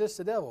I resist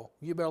the devil?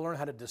 You better learn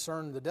how to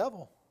discern the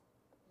devil.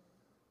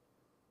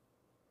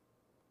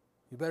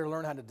 You better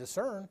learn how to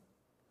discern.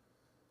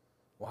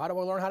 Well, how do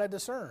I learn how to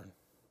discern?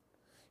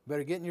 You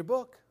better get in your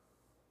book.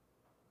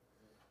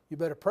 You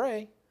better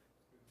pray.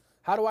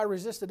 How do I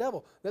resist the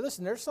devil? Now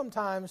listen, there's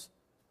sometimes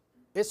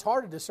it's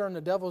hard to discern the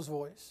devil's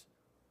voice.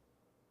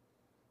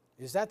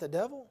 Is that the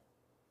devil?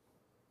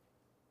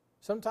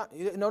 Sometimes,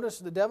 you notice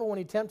the devil when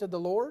he tempted the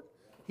Lord,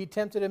 he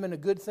tempted him in a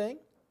good thing.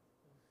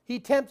 He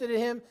tempted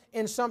him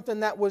in something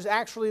that was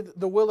actually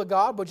the will of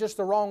God, but just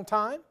the wrong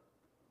time.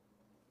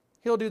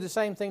 He'll do the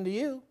same thing to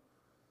you.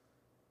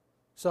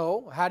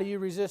 So, how do you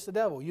resist the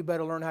devil? You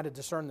better learn how to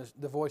discern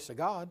the voice of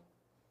God.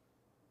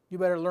 You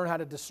better learn how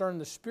to discern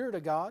the Spirit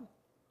of God.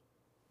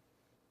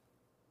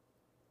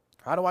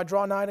 How do I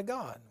draw nigh to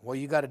God? Well,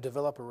 you got to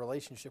develop a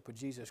relationship with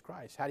Jesus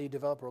Christ. How do you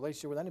develop a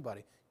relationship with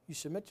anybody? You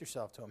submit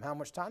yourself to Him. How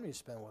much time do you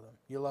spend with Him?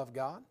 You love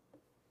God?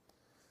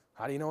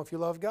 How do you know if you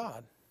love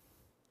God?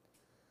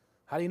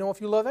 How do you know if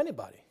you love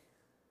anybody?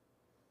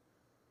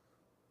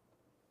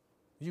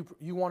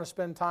 You want to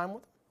spend time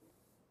with them?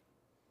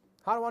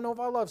 How do I know if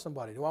I love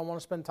somebody? Do I want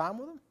to spend time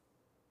with them?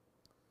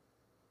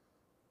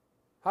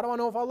 How do I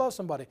know if I love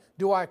somebody?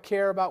 Do I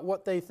care about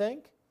what they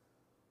think?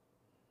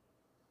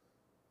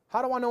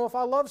 How do I know if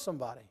I love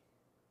somebody?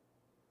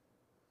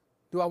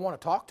 Do I want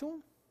to talk to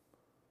them?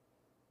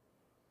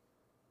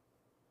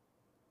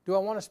 Do I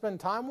want to spend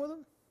time with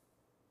them?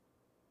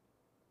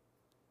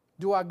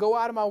 Do I go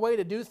out of my way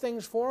to do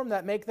things for them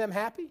that make them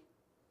happy?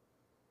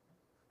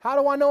 How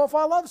do I know if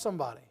I love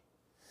somebody?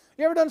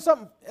 You ever done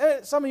something?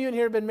 Some of you in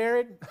here have been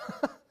married.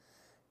 You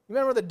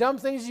remember the dumb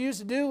things you used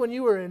to do when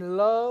you were in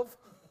love?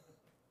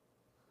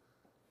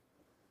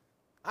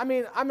 I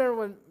mean, I remember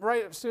when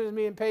right as soon as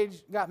me and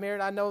Paige got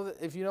married, I know that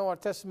if you know our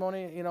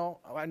testimony, you know,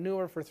 I knew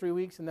her for 3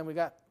 weeks and then we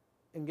got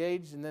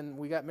engaged and then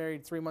we got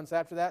married 3 months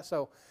after that.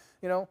 So,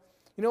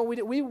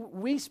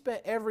 we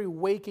spent every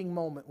waking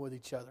moment with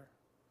each other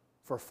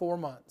for 4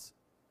 months.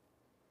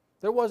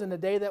 There wasn't a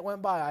day that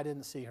went by I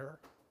didn't see her.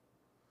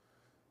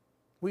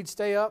 We'd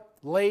stay up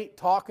late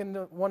talking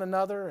to one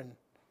another and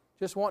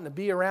just wanting to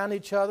be around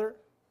each other.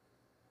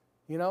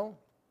 You know,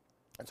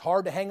 it's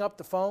hard to hang up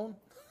the phone.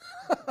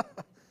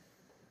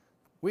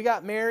 We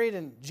got married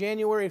on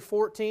January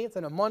 14th,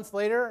 and a month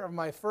later,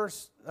 my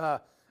first,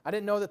 I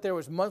didn't know that there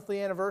was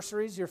monthly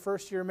anniversaries, your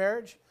first year of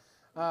marriage,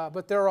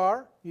 but there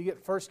are. You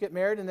first get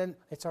married, and then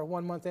it's our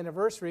 1 month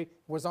anniversary. It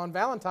was on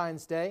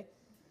Valentine's Day.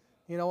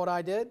 You know what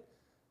I did?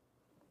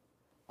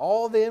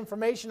 All the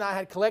information I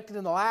had collected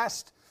in the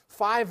last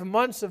 5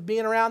 months of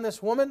being around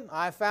this woman,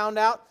 I found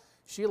out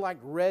she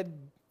liked red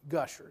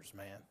Gushers,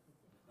 man.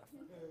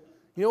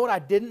 You know what I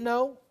didn't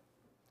know?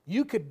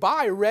 You could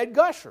buy red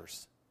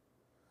Gushers.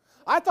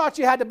 I thought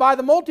you had to buy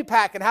the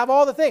multi-pack and have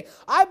all the things.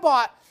 I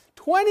bought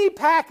 20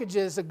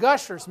 packages of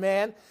Gushers,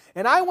 man,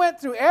 and I went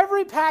through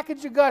every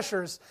package of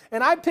Gushers,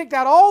 and I picked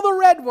out all the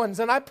red ones,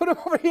 and I put them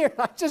over here.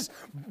 I just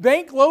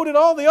bank-loaded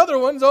all the other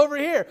ones over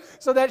here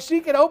so that she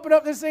could open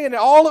up this thing, and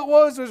all it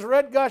was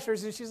red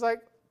Gushers. And she's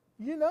like,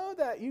 you know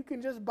that you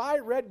can just buy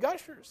red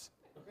Gushers.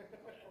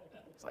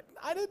 It's like,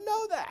 I didn't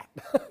know that.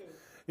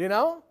 You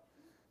know?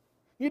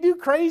 You do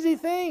crazy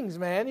things,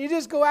 man. You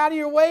just go out of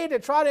your way to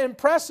try to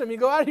impress them. You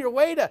go out of your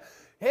way to,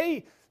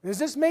 hey, does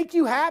this make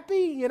you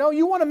happy? You know,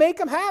 you want to make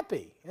them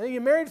happy. You know,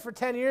 you're married for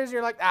 10 years and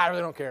you're like, I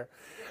really don't care.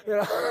 You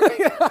know?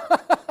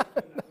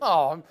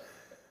 No, I'm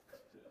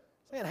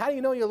saying, how do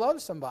you know you love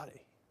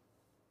somebody?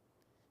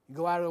 You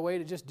go out of the way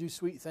to just do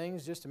sweet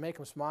things just to make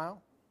them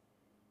smile.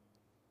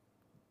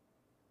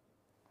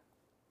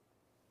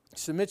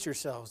 Submit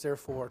yourselves,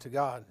 therefore, to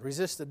God.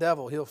 Resist the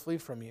devil, he'll flee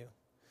from you.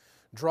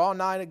 Draw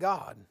nigh to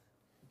God,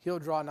 he'll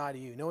draw nigh to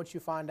you. You know what you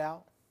find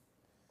out?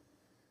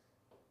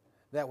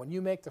 That when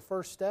you make the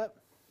first step,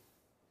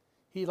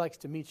 he likes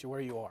to meet you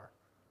where you are.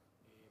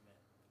 Amen.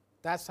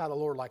 That's how the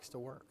Lord likes to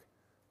work.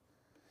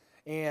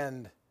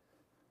 And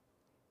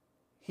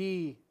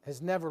he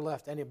has never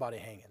left anybody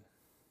hanging.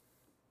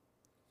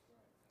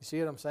 You see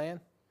what I'm saying?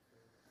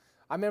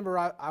 I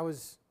remember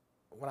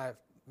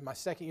my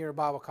second year of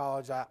Bible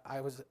college, I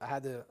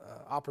had the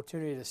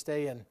opportunity to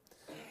stay in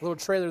a little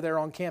trailer there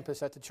on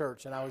campus at the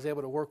church, and I was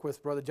able to work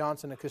with Brother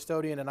Johnson, a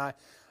custodian, and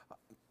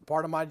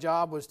part of my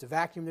job was to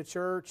vacuum the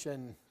church,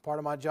 and part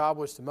of my job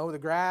was to mow the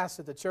grass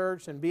at the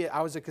church, and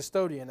I was a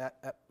custodian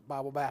at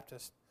Bible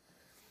Baptist.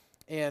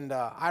 And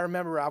I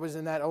remember I was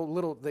in that old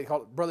little, they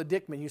call it, Brother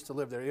Dickman used to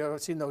live there. You ever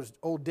seen those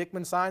old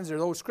Dickman signs? They're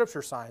those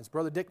scripture signs.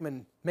 Brother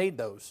Dickman made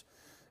those.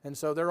 And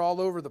so they're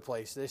all over the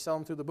place. They sell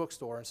them through the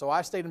bookstore. And so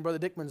I stayed in Brother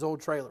Dickman's old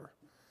trailer.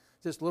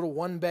 This little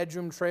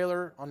one-bedroom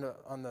trailer on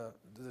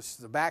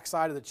the back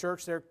side of the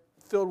church there,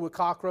 filled with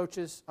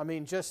cockroaches. I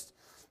mean, just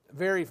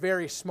very,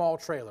 very small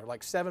trailer,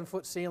 like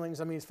 7-foot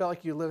ceilings. I mean, it felt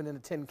like you were living in a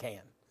tin can.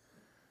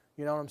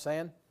 You know what I'm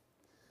saying?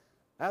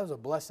 That was a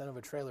blessing of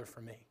a trailer for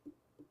me.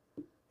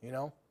 You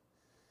know?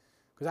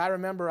 Because I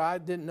remember I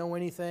didn't know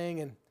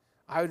anything, and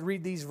I would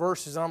read these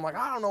verses, and I'm like,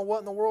 I don't know what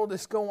in the world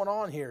is going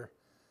on here.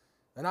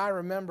 And I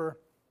remember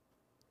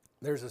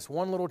there's this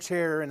one little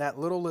chair in that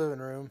little living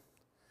room,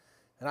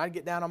 and I'd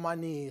get down on my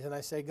knees, and I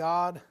say,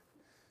 God,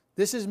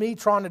 this is me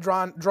trying to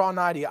draw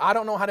nigh to you. I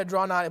don't know how to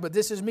draw nigh to you, but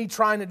this is me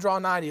trying to draw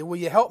nigh to you. Will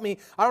you help me?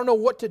 I don't know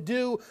what to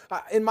do.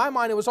 In my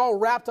mind, it was all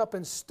wrapped up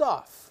in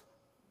stuff.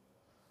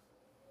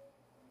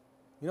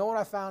 You know what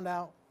I found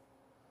out?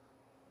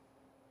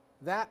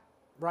 That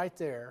right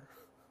there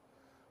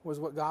was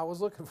what God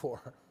was looking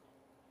for.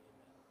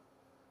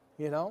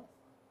 You know?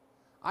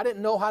 I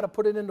didn't know how to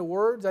put it into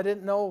words. I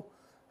didn't know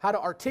how to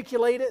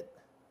articulate it.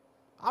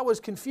 I was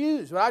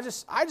confused, but I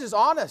just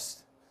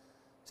honest.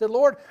 I said,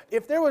 Lord,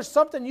 if there was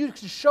something you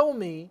could show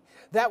me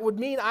that would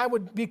mean I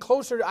would be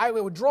closer, I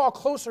would draw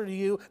closer to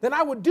you, then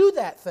I would do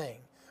that thing.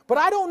 But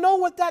I don't know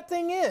what that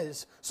thing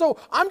is. So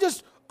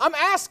I'm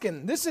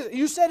asking.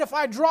 You said if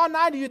I draw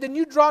nigh to you, then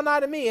you draw nigh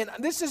to me. And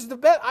this is the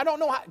best. I don't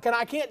know how,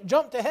 I can't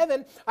jump to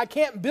heaven. I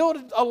can't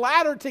build a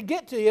ladder to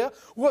get to you.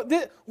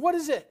 What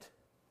is it?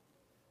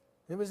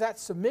 It was that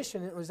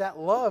submission, it was that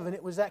love, and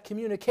it was that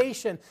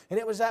communication, and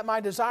it was that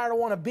my desire to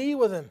want to be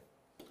with Him.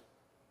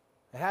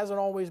 It hasn't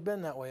always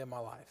been that way in my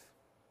life.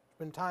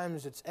 There's been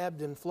times it's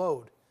ebbed and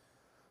flowed.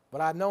 But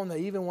I've known that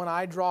even when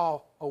I draw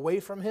away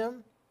from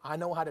Him, I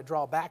know how to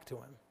draw back to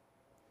Him.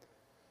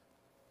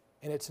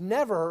 And it's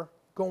never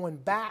going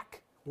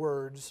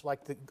backwards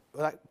like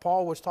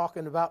Paul was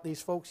talking about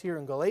these folks here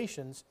in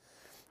Galatians.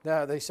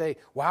 They say,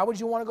 why would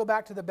you want to go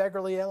back to the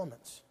beggarly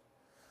elements?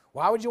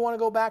 Why would you want to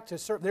go back to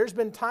serve? There's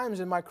been times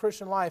in my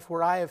Christian life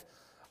where I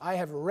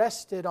have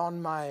rested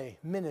on my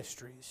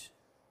ministries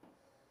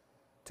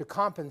to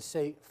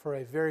compensate for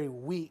a very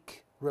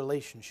weak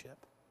relationship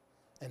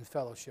and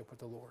fellowship with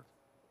the Lord.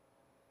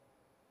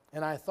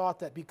 And I thought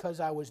that because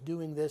I was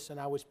doing this and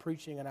I was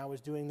preaching and I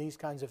was doing these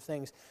kinds of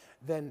things,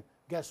 then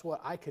guess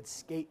what? I could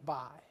skate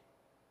by.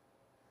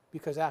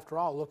 Because after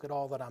all, look at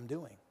all that I'm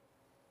doing.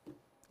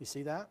 You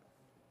see that?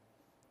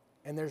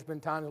 And there's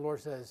been times the Lord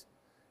says,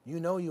 you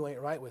know you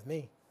ain't right with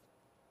me.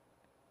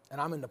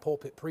 And I'm in the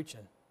pulpit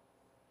preaching.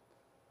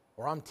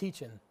 Or I'm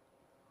teaching.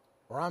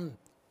 Or I'm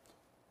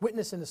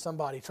witnessing to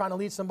somebody, trying to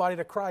lead somebody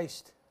to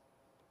Christ.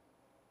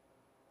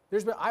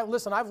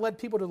 I've led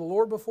people to the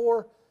Lord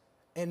before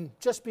and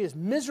just be as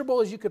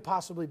miserable as you could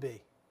possibly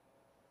be.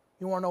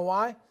 You want to know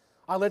why?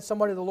 I led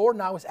somebody to the Lord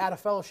and I was out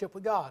of fellowship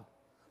with God.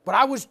 But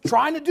I was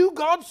trying to do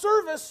God's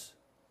service.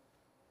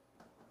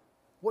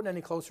 Wasn't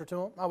any closer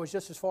to Him. I was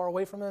just as far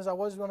away from Him as I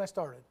was when I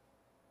started.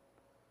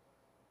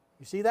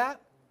 You see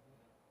that?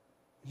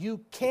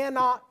 You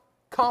cannot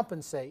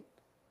compensate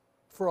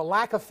for a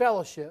lack of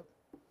fellowship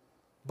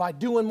by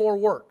doing more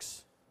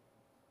works.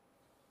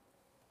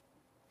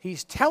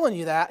 He's telling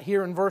you that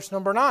here in verse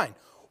number 9.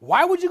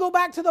 Why would you go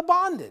back to the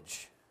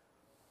bondage?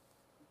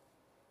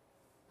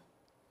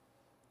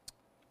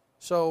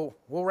 So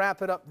we'll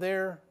wrap it up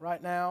there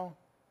right now.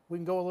 We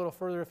can go a little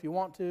further if you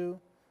want to.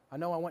 I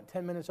know I went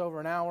 10 minutes over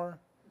an hour,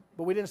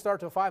 but we didn't start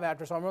till 5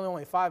 after, so I'm really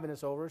only 5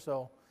 minutes over,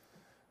 so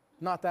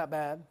not that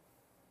bad.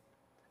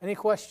 Any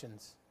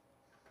questions?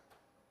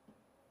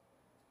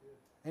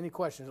 Any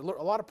questions? A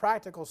lot of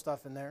practical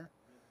stuff in there.